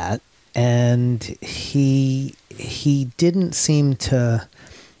of that. And he didn't seem to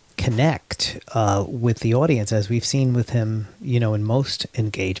connect with the audience, as we've seen with him, in most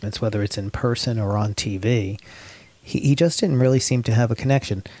engagements, whether it's in person or on TV. He just didn't really seem to have a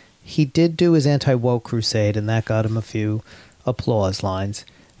connection. He did do his anti-woke crusade, and that got him a few applause lines.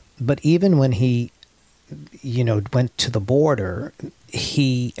 But even when he went to the border,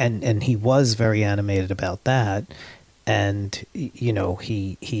 he was very animated about that. And,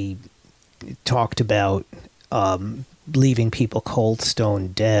 he talked about leaving people cold stone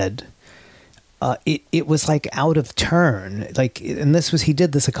dead. it was like out of turn. And he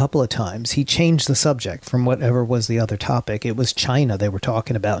did this a couple of times. He changed the subject from whatever was the other topic. It was China they were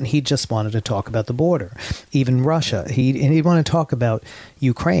talking about, and he just wanted to talk about the border. Even Russia. He wanted to talk about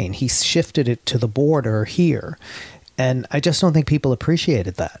Ukraine. He shifted it to the border here. And I just don't think people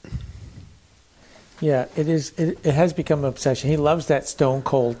appreciated that. Yeah, it is. It has become an obsession. He loves that stone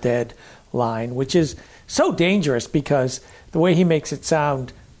cold dead line, which is so dangerous because the way he makes it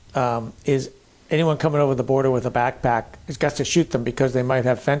sound is anyone coming over the border with a backpack has got to shoot them because they might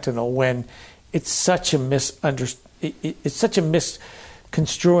have fentanyl. When it's such a it's such a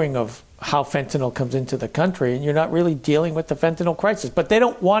misconstruing of how fentanyl comes into the country, and you're not really dealing with the fentanyl crisis. But they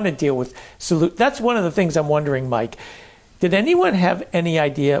don't want to deal with That's one of the things I'm wondering, Mike. Did anyone have any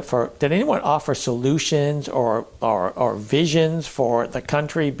idea did anyone offer solutions or visions for the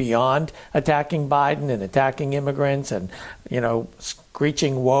country beyond attacking Biden and attacking immigrants and,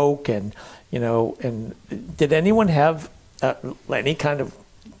 screeching woke and did anyone have any kind of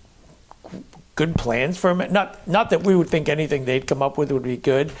good plans for him? Not that we would think anything they'd come up with would be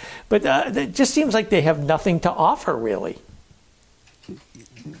good, but it just seems like they have nothing to offer, really.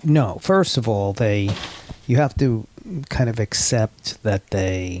 No, first of all, you have to kind of accept that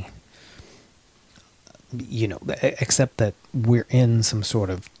accept that we're in some sort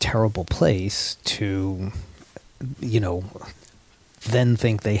of terrible place to, then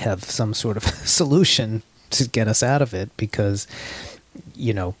think they have some sort of solution to get us out of it because,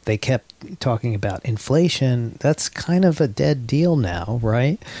 they kept talking about inflation. That's kind of a dead deal now,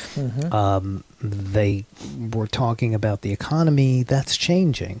 right? Mm-hmm. They were talking about the economy. That's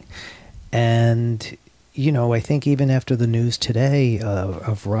changing. And, I think even after the news today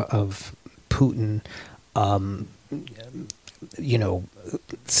of Putin,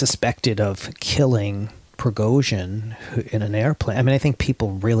 suspected of killing Prigozhin in an airplane. I mean, I think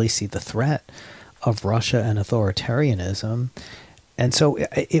people really see the threat of Russia and authoritarianism. And so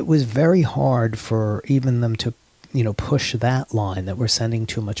it was very hard for even them to, push that line that we're sending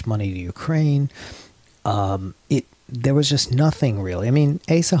too much money to Ukraine. There was just nothing really. I mean,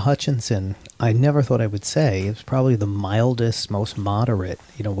 Asa Hutchinson, I never thought I would say, it was probably the mildest, most moderate.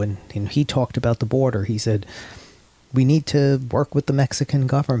 When he talked about the border, he said, we need to work with the Mexican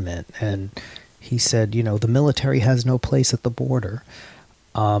government. And he said, the military has no place at the border.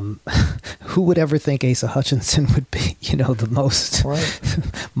 Who would ever think Asa Hutchinson would be, the most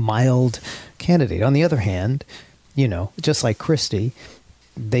mild candidate? On the other hand, just like Christie,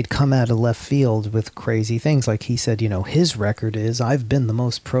 they'd come out of left field with crazy things. Like he said, his record is, I've been the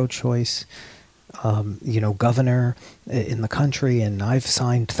most pro-choice, governor in the country, and I've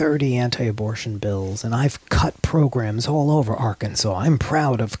signed 30 anti-abortion bills, and I've cut programs all over Arkansas. I'm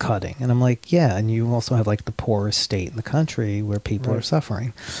proud of cutting. And I'm like, yeah, and you also have like the poorest state in the country where people are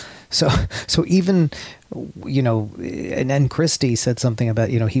suffering. So even, and then Christie said something about,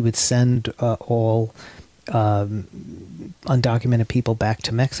 he would send all undocumented people back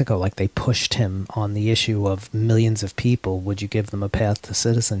to Mexico. Like they pushed him on the issue of millions of people. Would you give them a path to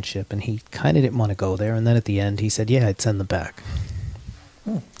citizenship? And he kind of didn't want to go there. And then at the end, he said, yeah, I'd send them back.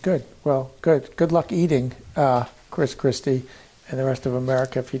 Good. Well, good. Good luck eating, Chris Christie and the rest of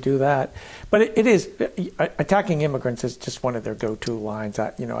America if you do that. But it is, attacking immigrants is just one of their go-to lines.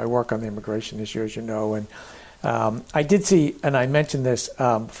 I work on the immigration issue, as you know. And I did see, and I mentioned this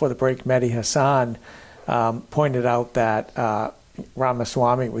before the break, Mehdi Hassan pointed out that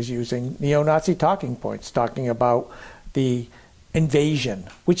Ramaswamy was using neo-Nazi talking points, talking about the invasion,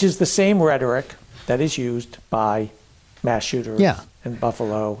 which is the same rhetoric that is used by mass shooters in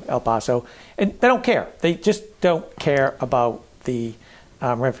Buffalo, El Paso. And they don't care. They just don't care about the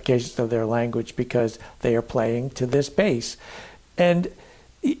ramifications of their language because they are playing to this base. And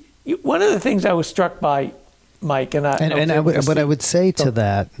one of the things I was struck by, Mike, I would say to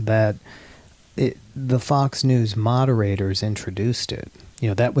that the Fox News moderators introduced it.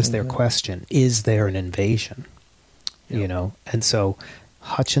 That was their question. Is there an invasion? Yep. And so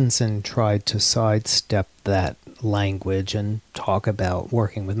Hutchinson tried to sidestep that language and talk about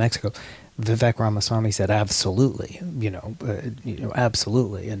working with Mexico. Vivek Ramaswamy said, absolutely,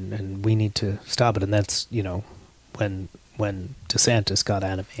 absolutely. And we need to stop it. And that's, when DeSantis got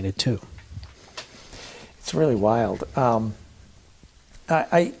animated too. It's really wild.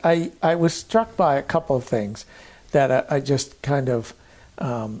 I was struck by a couple of things that I just kind of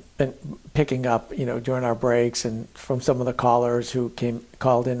been picking up, during our breaks and from some of the callers who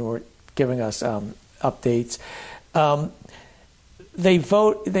called in were giving us updates.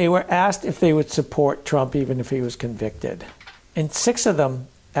 They were asked if they would support Trump even if he was convicted. And 6 of them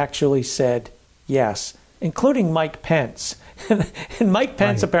actually said yes, including Mike Pence, And Mike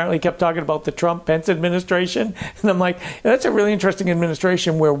Pence apparently kept talking about the Trump-Pence administration. And I'm like, that's a really interesting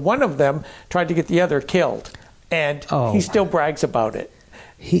administration where one of them tried to get the other killed. And he still brags about it.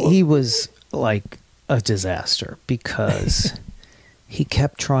 He was like a disaster because he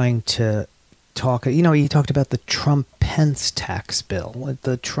kept trying to talk. You know, he talked about the Trump-Pence tax bill.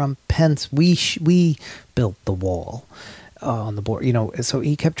 The Trump-Pence, we built the wall on the border. You know, so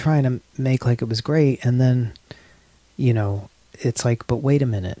he kept trying to make like it was great. And then, you know, it's like, but wait a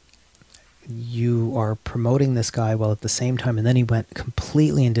minute. You are promoting this guy while at the same time. And then he went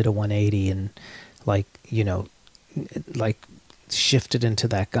completely and did a 180 and like, you know, like shifted into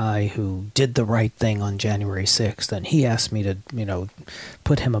that guy who did the right thing on January 6th. And he asked me to, you know,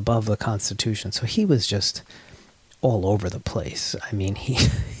 put him above the Constitution. So he was just all over the place. I mean,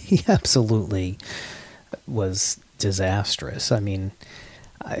 he absolutely was disastrous. I mean,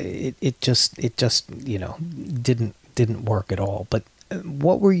 it just, you know, didn't work at all. But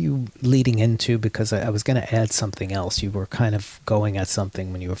what were you leading into? Because I was going to add something else. You were kind of going at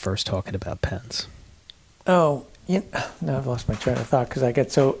something when you were first talking about Pence. Oh, now I've lost my train of thought because I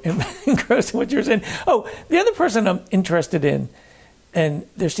get so engrossed in what you're saying. Oh, the other person I'm interested in, and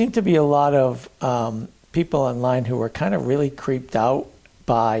there seem to be a lot of people online who are kind of really creeped out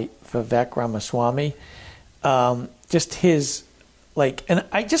by Vivek Ramaswamy. Just his, like, and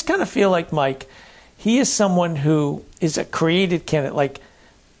I just kind of feel like, Mike, he is someone who is a created candidate. Like,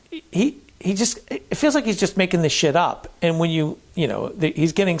 he just, it feels like he's just making this shit up. And when you know,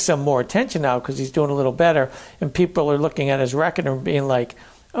 he's getting some more attention now because he's doing a little better, and people are looking at his record and being like,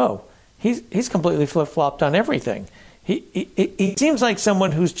 oh, he's completely flip-flopped on everything. He seems like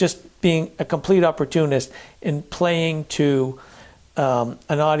someone who's just being a complete opportunist and playing to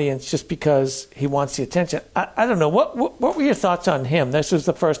an audience just because he wants the attention. I don't know. What were your thoughts on him? This was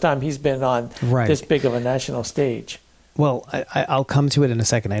the first time he's been on this big of a national stage. Well, I'll come to it in a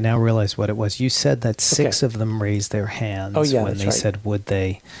second. I now realize what it was. You said that 6 of them raised their hands when they said, would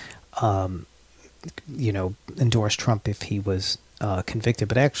they, you know, endorse Trump if he was convicted.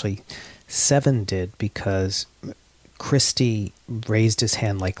 But actually, 7 did because Christie raised his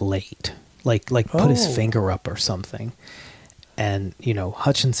hand like late, like put his finger up or something. And, you know,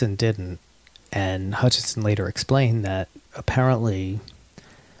 Hutchinson didn't. And Hutchinson later explained that apparently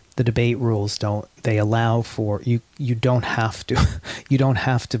the debate rules they allow for you don't have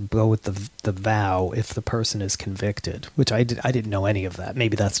to go with the vow if the person is convicted, which I didn't know any of that.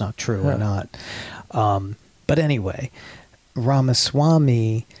 Maybe that's not true or not. But anyway,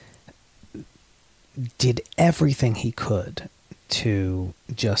 Ramaswamy did everything he could to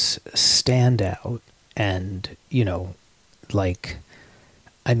just stand out. And, you know, like,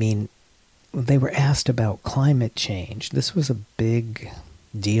 I mean, they were asked about climate change. This was a big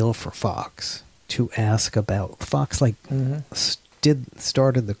deal for Fox to ask about. Fox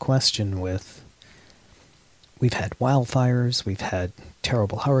started the question with, we've had wildfires, we've had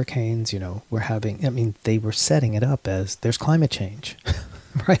terrible hurricanes, you know, they were setting it up as there's climate change,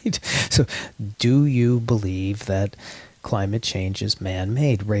 right? So do you believe that climate change is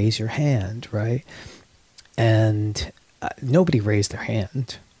man-made? Raise your hand, right? And nobody raised their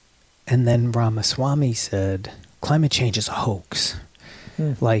hand. And then Ramaswamy said, climate change is a hoax.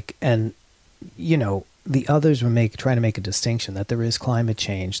 Like, and, you know, the others were trying to make a distinction that there is climate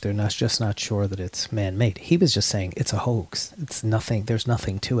change. They're just not sure that it's man-made. He was just saying it's a hoax. It's nothing. There's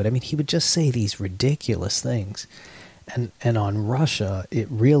nothing to it. I mean, he would just say these ridiculous things. And on Russia, it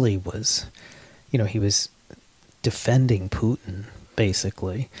really was, you know, he was defending Putin,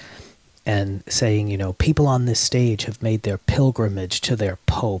 basically, and saying, you know, people on this stage have made their pilgrimage to their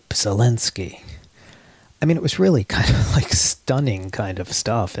Pope, Zelensky. I mean, it was really kind of like stunning kind of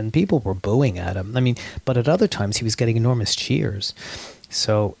stuff, and people were booing at him. I mean, but at other times he was getting enormous cheers.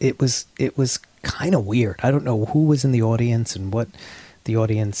 So it was kind of weird. I don't know who was in the audience and what the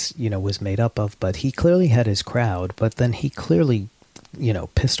audience, you know, was made up of, but he clearly had his crowd, but then he clearly, you know,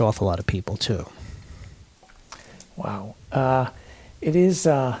 pissed off a lot of people too. Wow. It is,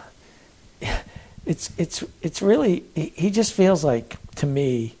 it's really, he just feels like, to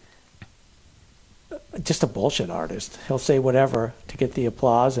me, just a bullshit artist. He'll say whatever to get the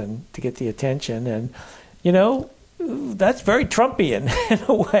applause and to get the attention. And, you know, that's very Trumpian in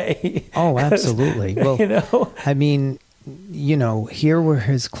a way. Oh, absolutely. Well, you know, I mean, you know, here were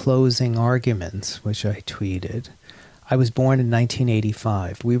his closing arguments, which I tweeted. I was born in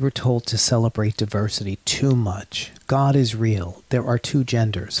 1985. We were told to celebrate diversity too much. God is real. There are 2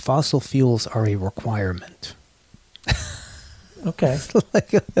 genders. Fossil fuels are a requirement. Okay.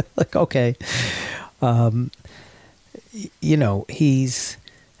 like okay. You know, he's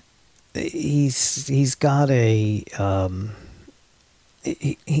got a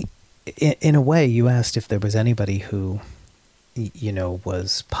in a way, you asked if there was anybody who,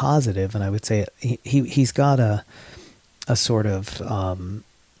 was positive, and I would say he's got a sort of,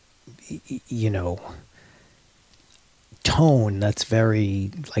 tone that's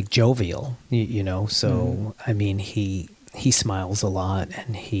very like jovial, So I mean, he smiles a lot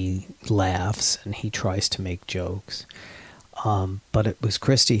and he laughs and he tries to make jokes. But it was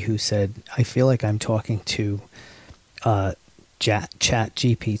Christie who said, "I feel like I'm talking to Chat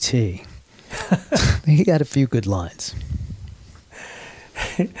GPT." He got a few good lines.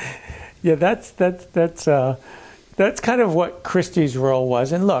 Yeah, that's kind of what Christie's role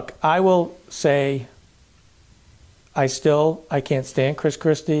was. And look, I will say, I can't stand Chris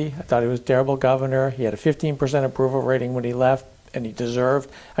Christie. I thought he was a terrible governor. He had a 15% approval rating when he left, and he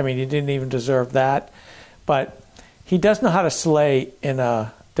didn't even deserve that. But he does know how to slay in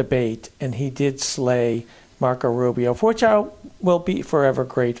a debate, and he did slay Marco Rubio, for which I will be forever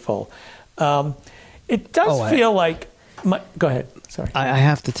grateful. It does feel like... Go ahead. Sorry. I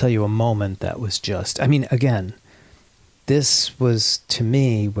have to tell you a moment that was just... I mean, again, this was, to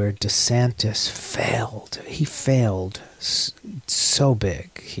me, where DeSantis failed. He failed so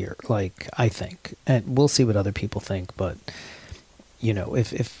big here, I think. And we'll see what other people think, but,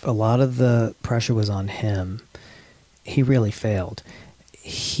 if a lot of the pressure was on him, he really failed.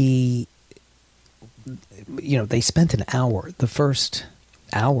 They spent an hour, the first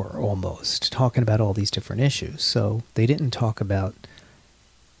hour almost, talking about all these different issues. So they didn't talk about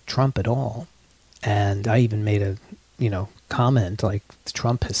Trump at all. And I even made a, comment like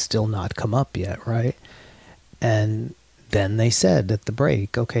Trump has still not come up yet, right? And then they said at the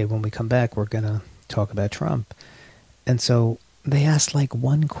break, okay, when we come back, we're going to talk about Trump. And so they asked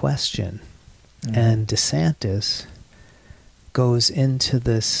one question. Mm-hmm. And DeSantis goes into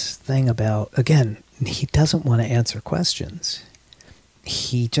this thing about, again, he doesn't want to answer questions.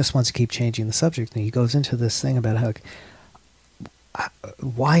 He just wants to keep changing the subject. And he goes into this thing about how,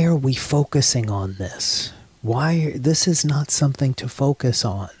 why are we focusing on this? This is not something to focus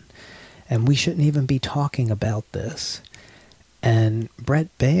on. And we shouldn't even be talking about this. And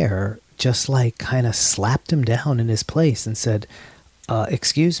Brett Baer just kind of slapped him down in his place and said,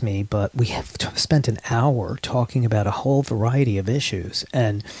 excuse me, but we have spent an hour talking about a whole variety of issues.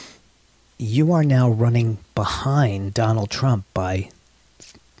 And you are now running behind Donald Trump by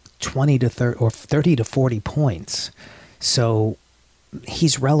 20 to 30 or 30 to 40 points. So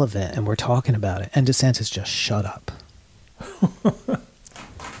he's relevant and we're talking about it. And DeSantis just shut up.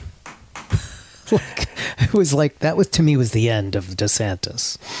 It was that was, to me, was the end of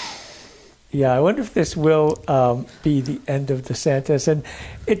DeSantis. Yeah, I wonder if this will be the end of DeSantis. And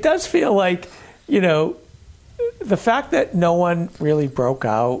it does feel like, the fact that no one really broke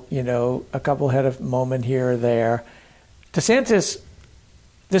out, a couple had a moment here or there. DeSantis,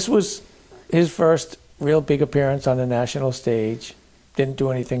 this was his first real big appearance on the national stage. Didn't do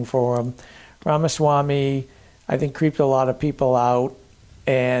anything for him. Ramaswamy, I think, creeped a lot of people out,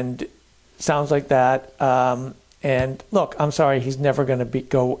 and sounds like that. And look, I'm sorry, he's never going to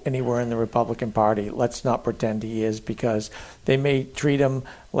go anywhere in the Republican Party. Let's not pretend he is, because they may treat him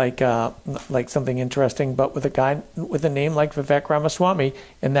like something interesting. But with a guy with a name like Vivek Ramaswamy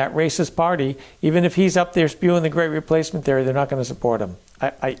in that racist party, even if he's up there spewing the great replacement theory, they're not going to support him.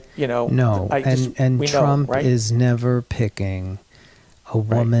 No, Trump know, right? is never picking a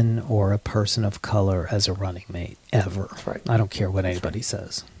woman or a person of color as a running mate, ever. That's right. I don't care what anybody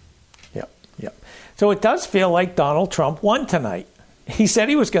says. Yep. So it does feel like Donald Trump won tonight. He said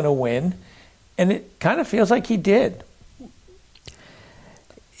he was going to win, and it kind of feels like he did.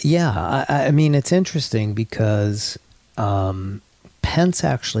 Yeah, I mean, it's interesting because Pence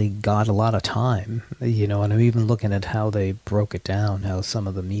actually got a lot of time, and I'm even looking at how they broke it down, how some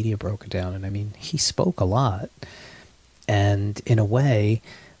of the media broke it down. And I mean, he spoke a lot. And in a way,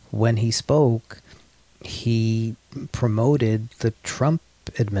 when he spoke, he promoted the Trump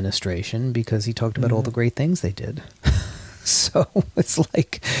administration because he talked about all the great things they did. So it's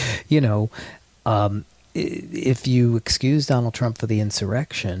if you excuse Donald Trump for the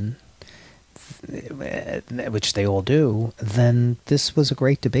insurrection, which they all do, then this was a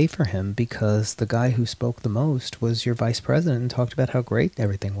great debate for him because the guy who spoke the most was your vice president and talked about how great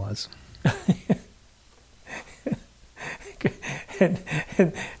everything was. And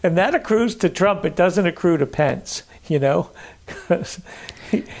that accrues to Trump. It doesn't accrue to Pence,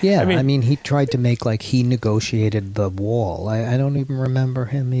 Yeah, I mean, he tried to make he negotiated the wall. I don't even remember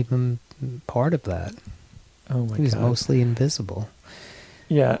him even part of that. Oh my God. He was mostly invisible.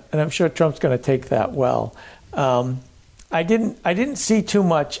 Yeah, and I'm sure Trump's going to take that well. I didn't see too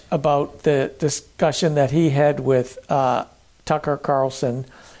much about the discussion that he had with Tucker Carlson,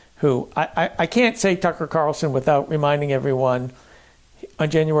 who I can't say Tucker Carlson without reminding everyone, on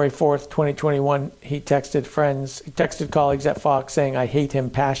January 4th, 2021, he texted colleagues at Fox saying, "I hate him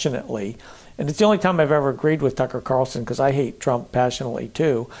passionately." And it's the only time I've ever agreed with Tucker Carlson, because I hate Trump passionately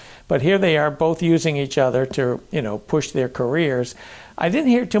too. But here they are both using each other to, push their careers. I didn't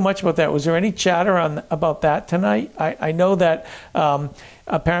hear too much about that. Was there any chatter about that tonight? I know that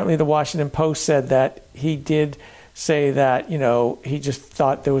apparently the Washington Post said that he did say that, he just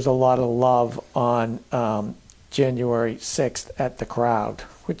thought there was a lot of love on January 6th at the crowd,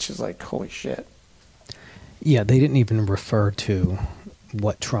 which is like, holy shit. Yeah, they didn't even refer to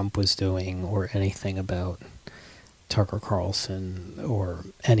what Trump was doing or anything about Tucker Carlson or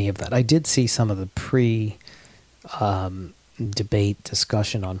any of that. I did see some of the pre-debate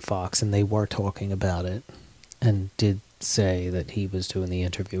discussion on Fox, and they were talking about it and did say that he was doing the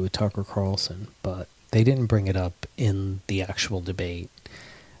interview with Tucker Carlson, but they didn't bring it up in the actual debate.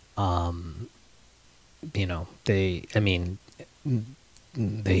 They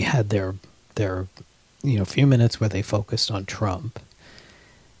had their few minutes where they focused on Trump,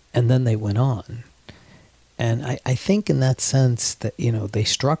 and then they went on. And I think in that sense that, they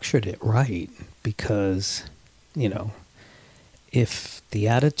structured it right, because, if the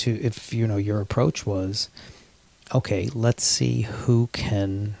attitude, if, your approach was, okay, let's see who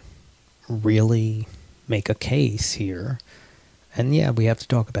can really make a case here. And yeah, we have to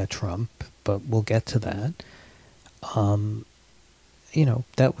talk about Trump, but we'll get to that.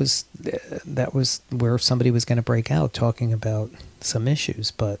 That was where somebody was going to break out talking about some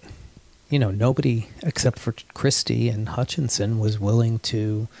issues, but nobody except for Christie and Hutchinson was willing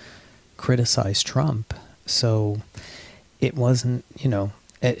to criticize Trump. So it wasn't,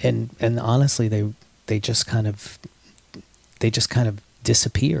 and honestly, they just kind of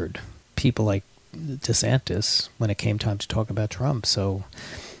disappeared. People like DeSantis when it came time to talk about Trump. So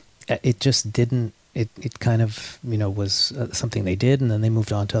it just didn't. It kind of was something they did, and then they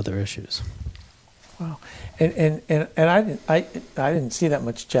moved on to other issues. Wow, and I didn't see that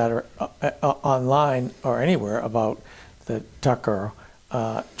much chatter online or anywhere about the Tucker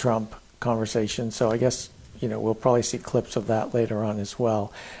Trump conversation. So I guess we'll probably see clips of that later on as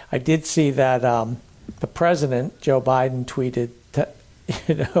well. I did see that the president, Joe Biden, tweeted that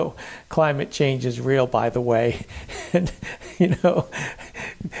climate change is real, by the way, and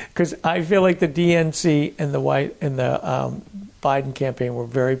because I feel like the DNC and the Biden campaign were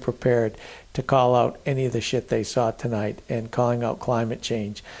very prepared to call out any of the shit they saw tonight, and calling out climate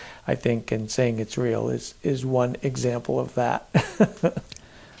change, I think, and saying it's real is one example of that.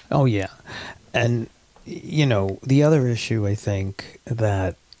 Oh, yeah. And, the other issue I think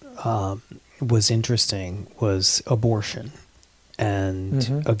that was interesting was abortion.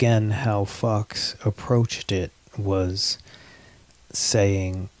 And again, how Fox approached it was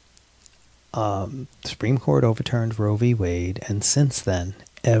saying, the Supreme Court overturned Roe v. Wade, and since then,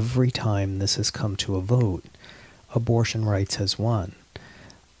 every time this has come to a vote, abortion rights has won.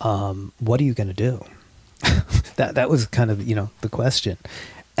 What are you going to do? That was kind of, the question.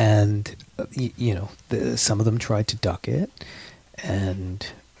 And, some of them tried to duck it and,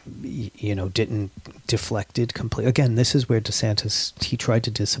 didn't deflected completely. Again, this is where DeSantis, he tried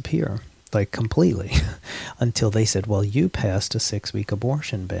to disappear, like completely, until they said, well, you passed a 6-week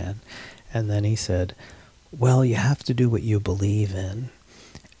abortion ban. And then he said, well, you have to do what you believe in.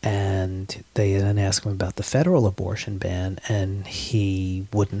 And they then asked him about the federal abortion ban, and he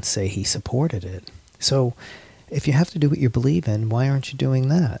wouldn't say he supported it. So if you have to do what you believe in, why aren't you doing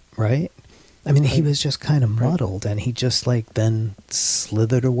that, right? I mean, he was just kind of muddled, and he just then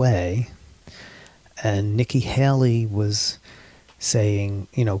slithered away. And Nikki Haley was saying,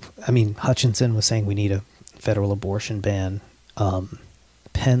 Hutchinson was saying we need a federal abortion ban.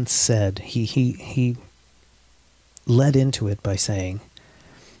 Pence said he led into it by saying,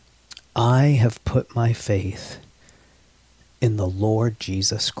 I have put my faith in the Lord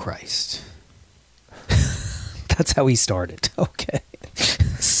Jesus Christ. That's how he started. Okay.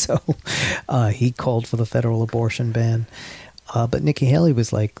 So he called for the federal abortion ban. But Nikki Haley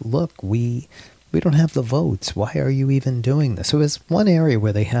was like, look, we don't have the votes. Why are you even doing this? So it was one area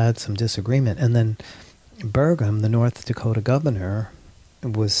where they had some disagreement. And then Burgum, the North Dakota governor,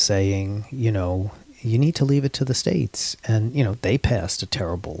 was saying, you need to leave it to the states. And, they passed a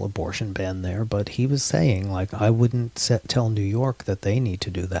terrible abortion ban there. But he was saying, I wouldn't tell New York that they need to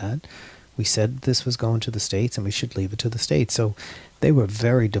do that. We said this was going to the states and we should leave it to the states. So they were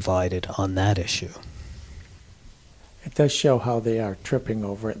very divided on that issue. It does show how they are tripping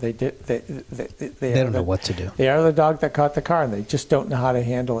over it. They don't know what to do. They are the dog that caught the car, and they just don't know how to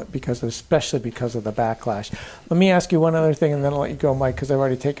handle it, especially because of the backlash. Let me ask you one other thing, and then I'll let you go, Mike, because I've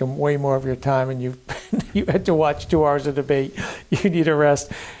already taken way more of your time, and you had to watch 2 hours of debate. You need a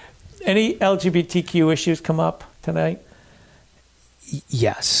rest. Any LGBTQ issues come up tonight?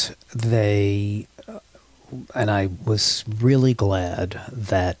 Yes, and I was really glad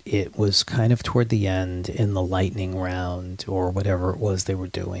that it was kind of toward the end in the lightning round or whatever it was they were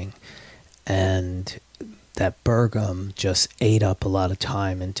doing, and that Burgum just ate up a lot of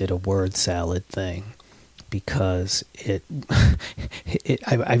time and did a word salad thing, because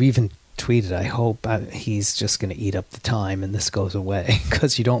I've even tweeted, I hope he's just going to eat up the time and this goes away,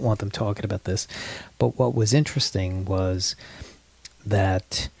 because you don't want them talking about this. But what was interesting was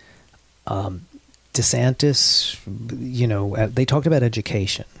that DeSantis, they talked about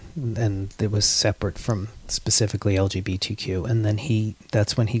education, and it was separate from specifically LGBTQ. And then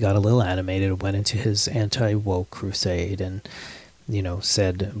that's when he got a little animated, went into his anti-woke crusade and,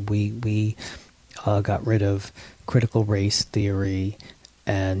 said, we got rid of critical race theory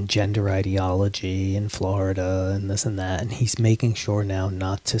and gender ideology in Florida and this and that. And he's making sure now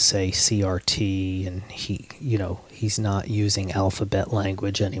not to say CRT, and he's not using alphabet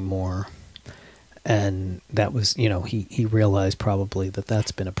language anymore. And that was, he realized probably that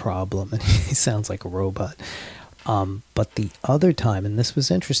that's been a problem, and he sounds like a robot. But the other time, and this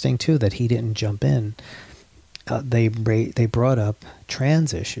was interesting too, that he didn't jump in, they brought up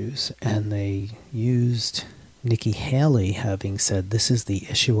trans issues, and they used Nikki Haley having said, this is the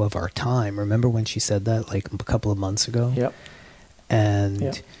issue of our time. Remember when she said that like a couple of months ago? Yep.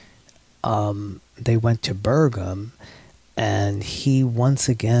 And they went to Burgum, and he once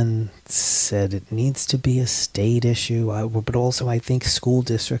again said it needs to be a state issue, but also I think school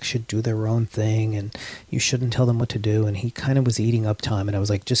districts should do their own thing, and you shouldn't tell them what to do. And he kind of was eating up time, and I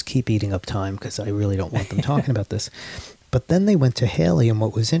was like, just keep eating up time, because I really don't want them talking about this. But then they went to Haley, and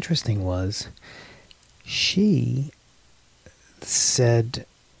what was interesting was she said,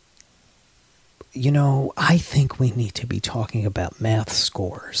 I think we need to be talking about math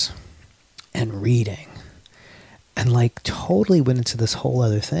scores and reading. And totally went into this whole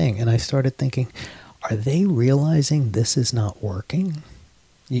other thing. And I started thinking, are they realizing this is not working?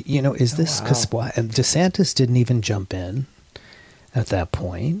 Is this because and DeSantis didn't even jump in at that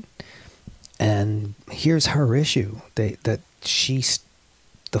point. And here's her issue, that she's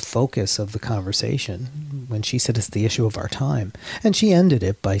the focus of the conversation when she said it's the issue of our time. And she ended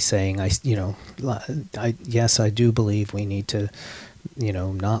it by saying, yes, I do believe we need to,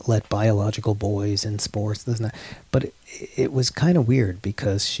 not let biological boys in sports, this and that. But it was kind of weird,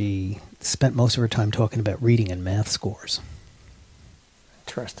 because she spent most of her time talking about reading and math scores.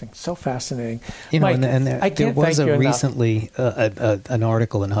 Interesting. So fascinating. Mike, and there was recently an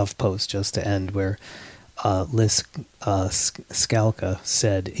article in HuffPost, just to end, where Liz Skalka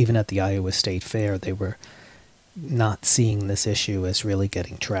said even at the Iowa State Fair they were not seeing this issue as really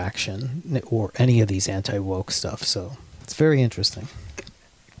getting traction, or any of these anti-woke stuff. So it's very interesting.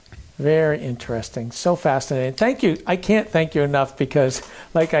 Very interesting. So fascinating. Thank you. I can't thank you enough, because,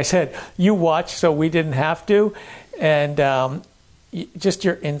 like I said, you watched so we didn't have to. And just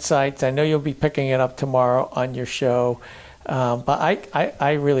your insights. I know you'll be picking it up tomorrow on your show. But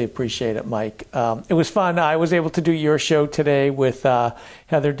I really appreciate it, Mike. It was fun. I was able to do your show today with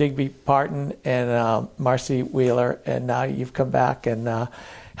Heather Digby Parton and Marcy Wheeler. And now you've come back and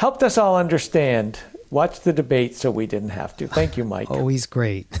helped us all understand. Watch the debate so we didn't have to. Thank you, Mike. Always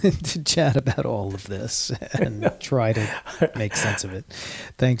great to chat about all of this and try to make sense of it.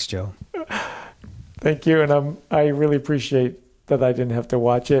 Thanks, Joe. Thank you. And I really appreciate that I didn't have to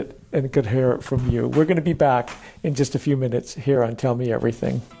watch it and could hear it from you. We're going to be back in just a few minutes here on Tell Me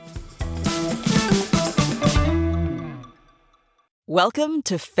Everything. Welcome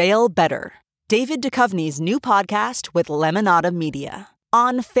to Fail Better, David Duchovny's new podcast with Lemonada Media.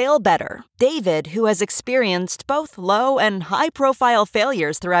 On Fail Better, David, who has experienced both low and high-profile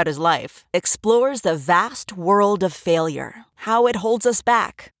failures throughout his life, explores the vast world of failure, how it holds us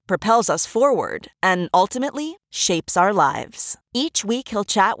back, propels us forward, and ultimately shapes our lives. Each week he'll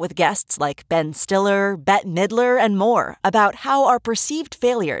chat with guests like Ben Stiller, Bette Midler, and more about how our perceived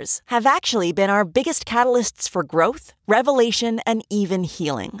failures have actually been our biggest catalysts for growth, revelation, and even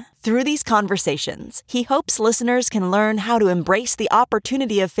healing. Through these conversations, he hopes listeners can learn how to embrace the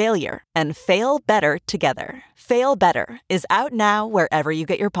opportunity of failure and fail better together. Fail Better is out now wherever you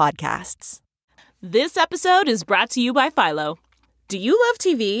get your podcasts. This episode is brought to you by Philo. Do you love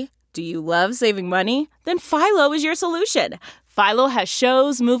TV? Do you love saving money? Then Philo is your solution. Philo has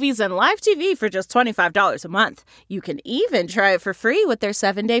shows, movies, and live TV for just $25 a month. You can even try it for free with their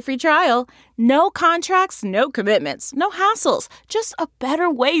 7-day free trial. No contracts, no commitments, no hassles, just a better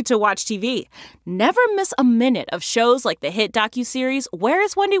way to watch TV. Never miss a minute of shows like the hit docuseries Where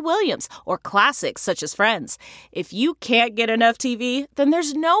is Wendy Williams or classics such as Friends. If you can't get enough TV, then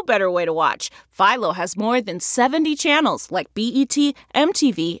there's no better way to watch. Philo has more than 70 channels like BET,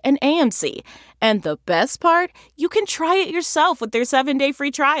 MTV, and AMC. And the best part? You can try it yourself with their 7-day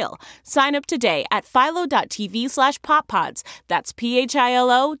free trial. Sign up today at philo.tv/poppods. That's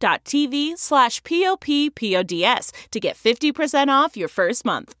philo.tv/POPPODS to get 50% off your first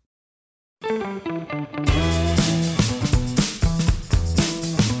month.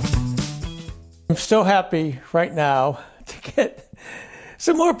 I'm so happy right now to get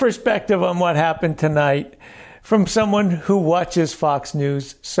some more perspective on what happened tonight from someone who watches Fox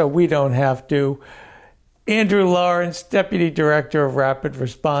News so we don't have to. Andrew Lawrence, Deputy Director of Rapid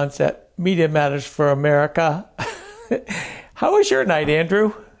Response at Media Matters for America. How was your night,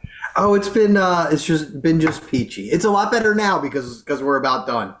 Andrew? Oh, it's been just peachy. It's a lot better now because we're about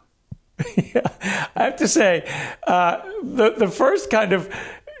done. Yeah, I have to say, the first kind of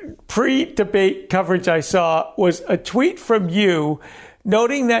pre-debate coverage I saw was a tweet from you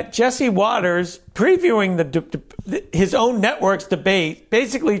noting that Jesse Waters, previewing his own network's debate,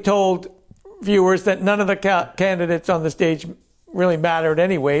 basically told viewers that none of the candidates on the stage really mattered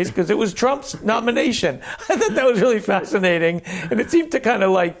anyways because it was Trump's nomination. I thought that was really fascinating, and it seemed to kind of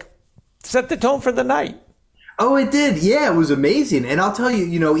like set the tone for the night. Oh, it did. Yeah, it was amazing. And I'll tell you,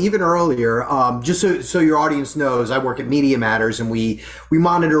 even earlier, just so your audience knows, I work at Media Matters, and we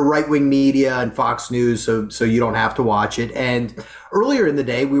monitor right-wing media and Fox News so you don't have to watch it. And earlier in the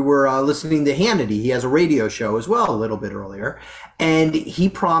day, we were listening to Hannity. He has a radio show as well a little bit earlier. And he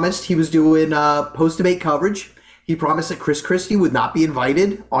promised he was doing post-debate coverage. He promised that Chris Christie would not be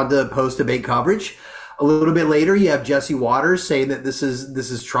invited on the post-debate coverage. A little bit later, you have Jesse Waters saying that this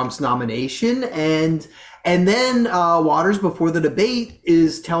is Trump's nomination. And then Waters, before the debate,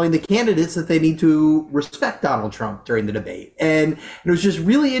 is telling the candidates that they need to respect Donald Trump during the debate. And it was just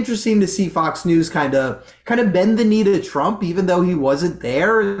really interesting to see Fox News kind of bend the knee to Trump, even though he wasn't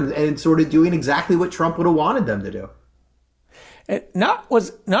there, and sort of doing exactly what Trump would have wanted them to do. Not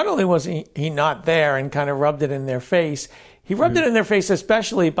only was he not there and kind of rubbed it in their face, he rubbed it in their face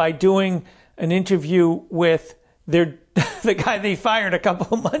especially by doing an interview with the guy they fired a couple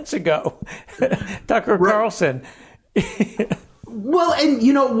of months ago, Tucker Carlson. Well,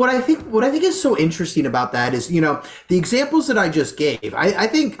 and what I think is so interesting about that is, the examples that I just gave, I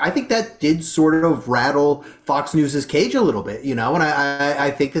think that did sort of rattle Fox News's cage a little bit, and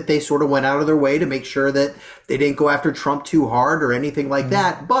I think that they sort of went out of their way to make sure that they didn't go after Trump too hard or anything like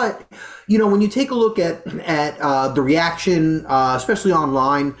that. But, when you take a look at the reaction, especially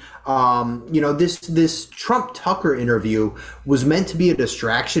online, this Trump Tucker interview was meant to be a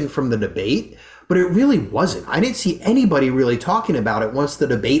distraction from the debate. But it really wasn't. I didn't see anybody really talking about it once the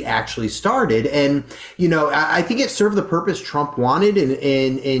debate actually started. And, I think it served the purpose Trump wanted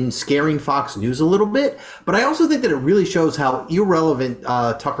in scaring Fox News a little bit. But I also think that it really shows how irrelevant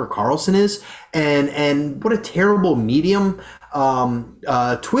Tucker Carlson is and what a terrible medium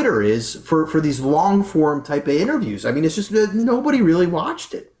Twitter is for these long form type of interviews. I mean, it's just nobody really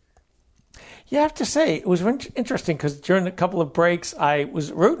watched it. You have to say, it was interesting because during a couple of breaks, I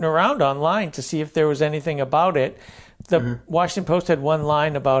was rooting around online to see if there was anything about it. The Washington Post had one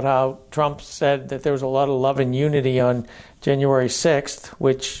line about how Trump said that there was a lot of love and unity on January 6th,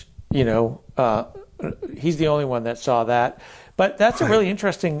 which, he's the only one that saw that. But that's a really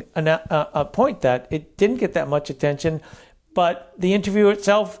interesting point that it didn't get that much attention. But the interview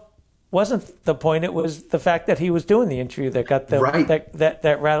itself wasn't the point. It was the fact that he was doing the interview that got them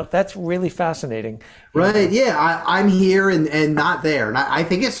that rattled. That's really fascinating. Right. Yeah. I'm here and not there. And I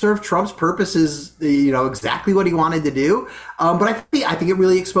think it served Trump's purposes, exactly what he wanted to do. But I think it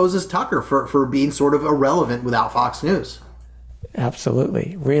really exposes Tucker for being sort of irrelevant without Fox News.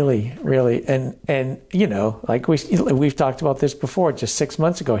 Absolutely. Really, really. And like we've talked about this before, just 6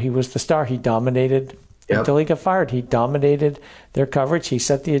 months ago, he was the star. He dominated until he got fired. He dominated their coverage. He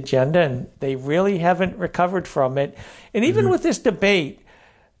set the agenda, and they really haven't recovered from it. And even with this debate,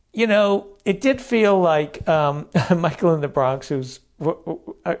 it did feel like Michael in the Bronx,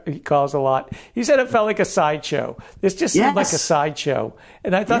 he calls a lot, he said it felt like a sideshow. This just seemed like a sideshow.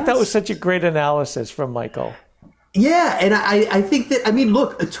 And I thought that was such a great analysis from Michael. Yeah, and I think that, I mean,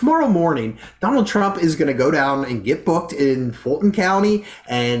 look, tomorrow morning, Donald Trump is going to go down and get booked in Fulton County,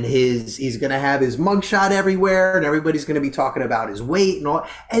 and he's going to have his mugshot everywhere, and everybody's going to be talking about his weight and all,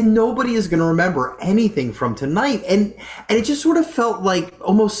 and nobody is going to remember anything from tonight. And it just sort of felt like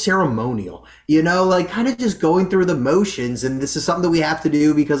almost ceremonial, like kind of just going through the motions. And this is something that we have to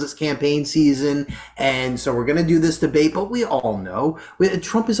do because it's campaign season. And so we're going to do this debate, but we all know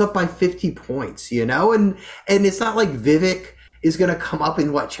Trump is up by 50 points, and it's not like Vivek is going to come up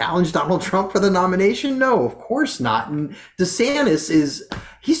and challenge Donald Trump for the nomination. No, of course not. And DeSantis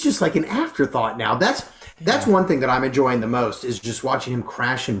he's just like an afterthought now. That's one thing that I'm enjoying the most, is just watching him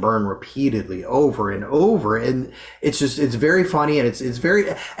crash and burn repeatedly over and over. And it's very funny. And it's very,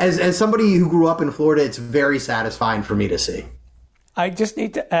 as somebody who grew up in Florida, it's very satisfying for me to see. I just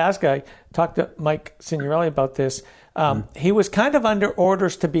need to ask, I talked to Mike Signorelli about this. He was kind of under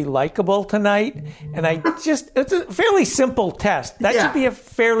orders to be likable tonight. And it's a fairly simple test. That should be a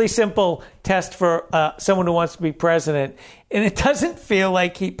fairly simple test for someone who wants to be president. And it doesn't feel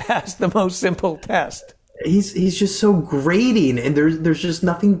like he passed the most simple test. He's just so grating, and there's just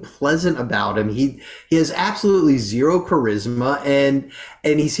nothing pleasant about him. He has absolutely zero charisma, and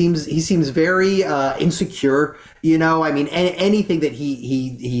he seems very insecure. I mean, anything that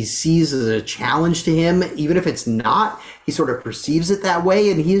he sees as a challenge to him, even if it's not, he sort of perceives it that way,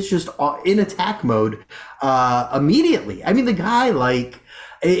 and he is just in attack mode immediately. I mean, the guy,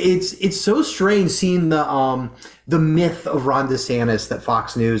 it's so strange seeing the myth of Ron DeSantis that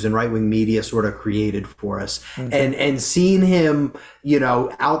Fox News and right-wing media sort of created for us. Mm-hmm. And seeing him,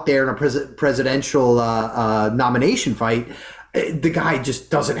 out there in a presidential nomination fight, the guy just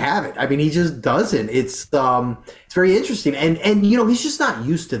doesn't have it. I mean, he just doesn't. It's very interesting. And he's just not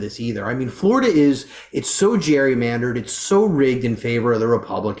used to this either. I mean, Florida it's so gerrymandered. It's so rigged in favor of the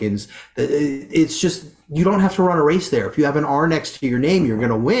Republicans that it's just, you don't have to run a race there. If you have an R next to your name, you're going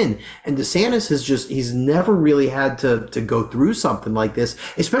to win. And DeSantis he's never really had to go through something like this,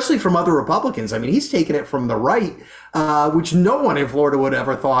 especially from other Republicans. I mean, he's taken it from the right, which no one in Florida would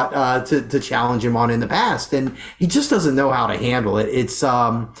ever thought to challenge him on in the past. And he just doesn't know how to handle it. It's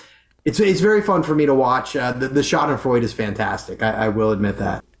very fun for me to watch. The Schadenfreude is fantastic. I will admit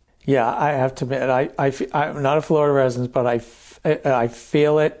that. Yeah, I have to admit, I'm not a Florida resident, but I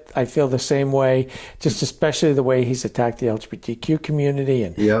feel it. I feel the same way, just especially the way he's attacked the LGBTQ community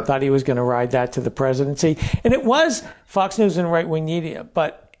and thought he was going to ride that to the presidency. And it was Fox News and right-wing media.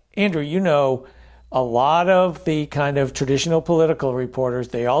 But, Andrew, a lot of the kind of traditional political reporters,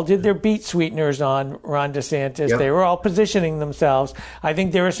 they all did their beat sweeteners on Ron DeSantis. Yep. They were all positioning themselves. I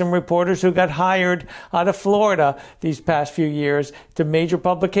think there were some reporters who got hired out of Florida these past few years to major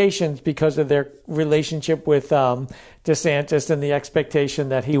publications because of their relationship with DeSantis and the expectation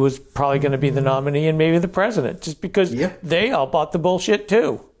that he was probably going to be the nominee and maybe the president, just because they all bought the bullshit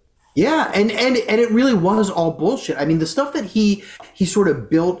too. Yeah, and it really was all bullshit. I mean, the stuff that he sort of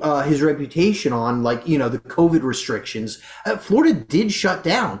built his reputation on, the COVID restrictions, Florida did shut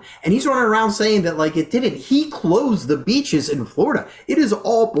down. And he's running around saying that, it didn't. He closed the beaches in Florida. It is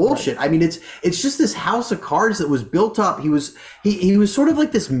all bullshit. I mean, it's just this house of cards that was built up. He was sort of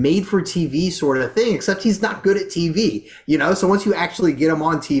like this made-for-TV sort of thing, except he's not good at TV, So once you actually get him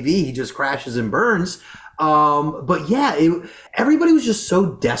on TV, he just crashes and burns. But yeah, everybody was just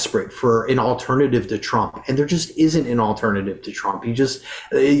so desperate for an alternative to Trump, and there just isn't an alternative to Trump. He just,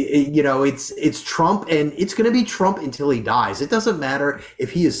 it's Trump, and it's going to be Trump until he dies. It doesn't matter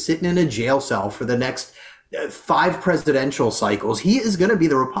if he is sitting in a jail cell for the next 5 presidential cycles. He is going to be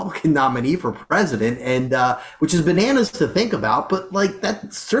the Republican nominee for president, and which is bananas to think about, but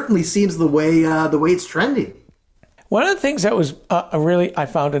that certainly seems the way it's trending. One of the things that was I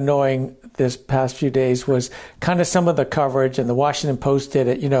found annoying this past few days was kind of some of the coverage, and the Washington Post did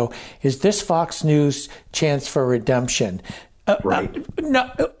it, is this Fox News chance for redemption? Right. No,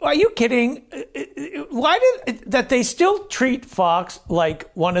 are you kidding? Why that they still treat Fox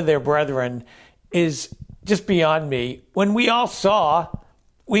like one of their brethren is just beyond me. When we saw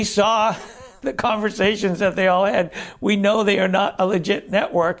the conversations that they all had, we know they are not a legit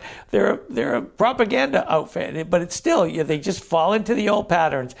network. They're a propaganda outfit, but it's still, they just fall into the old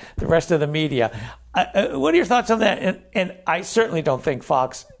patterns, the rest of the media. What are your thoughts on that? And I certainly don't think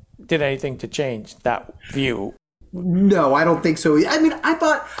Fox did anything to change that view. No, I don't think so. I mean, I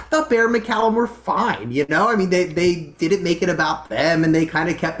thought Bear and McCallum were fine. You know, I mean, they didn't make it about them, and they kind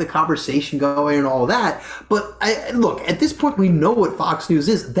of kept the conversation going and all that. But look, at this point, we know what Fox News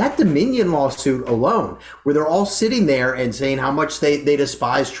is. That Dominion lawsuit alone, where they're all sitting there and saying how much they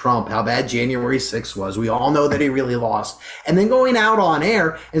despise Trump, how bad January 6th was. We all know that he really lost. And then going out on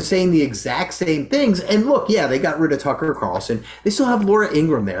air and saying the exact same things. And look, yeah, they got rid of Tucker Carlson. They still have Laura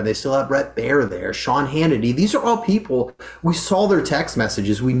Ingraham there. They still have Brett Baer there, Sean Hannity. These are all people. We saw their text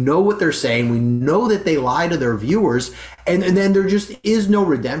messages. We know what they're saying. We know that they lie to their viewers. And then there just is no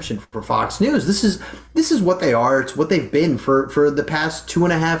redemption for Fox News. This is what they are. It's what they've been for the past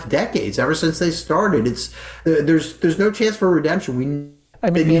 2.5 decades, ever since they started. It's there's no chance for redemption.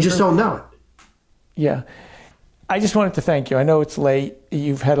 You just don't know it. Yeah. I just wanted to thank you. I know it's late.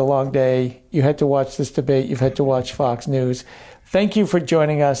 You've had a long day. You had to watch this debate. You've had to watch Fox News. Thank you for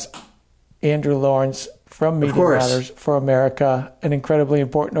joining us, Andrew Lawrence from Media Matters for America, an incredibly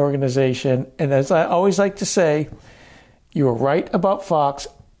important organization. And as I always like to say, you were right about Fox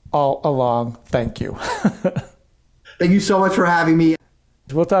all along. Thank you. Thank you so much for having me.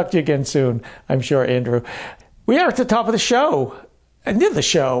 We'll talk to you again soon, I'm sure, Andrew. We are at the top of the show. And near the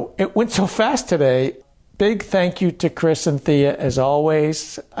show, it went so fast today. Big thank you to Chris and Thea, as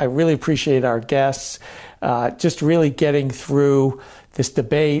always. I really appreciate our guests, just really getting through this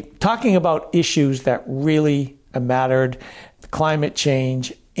debate, talking about issues that really mattered, climate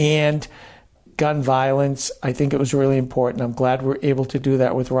change and gun violence. I think it was really important. I'm glad we're able to do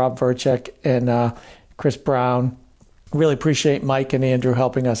that with Rob Verchek and Chris Brown. Really appreciate Mike and Andrew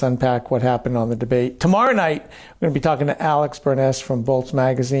helping us unpack what happened on the debate. Tomorrow night, we're going to be talking to Alex Burness from Bolts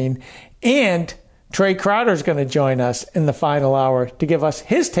Magazine, and Trey Crowder is going to join us in the final hour to give us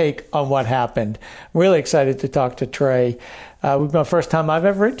his take on what happened. I'm really excited to talk to Trey. It was my first time I've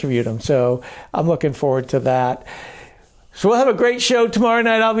ever interviewed him, so I'm looking forward to that. So we'll have a great show tomorrow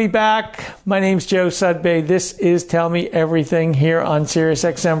night. I'll be back. My name's Joe Sudbay. This is Tell Me Everything here on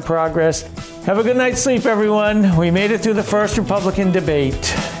SiriusXM Progress. Have a good night's sleep, everyone. We made it through the first Republican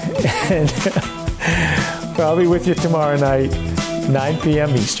debate. And I'll be with you tomorrow night, 9 p.m.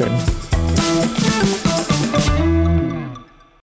 Eastern.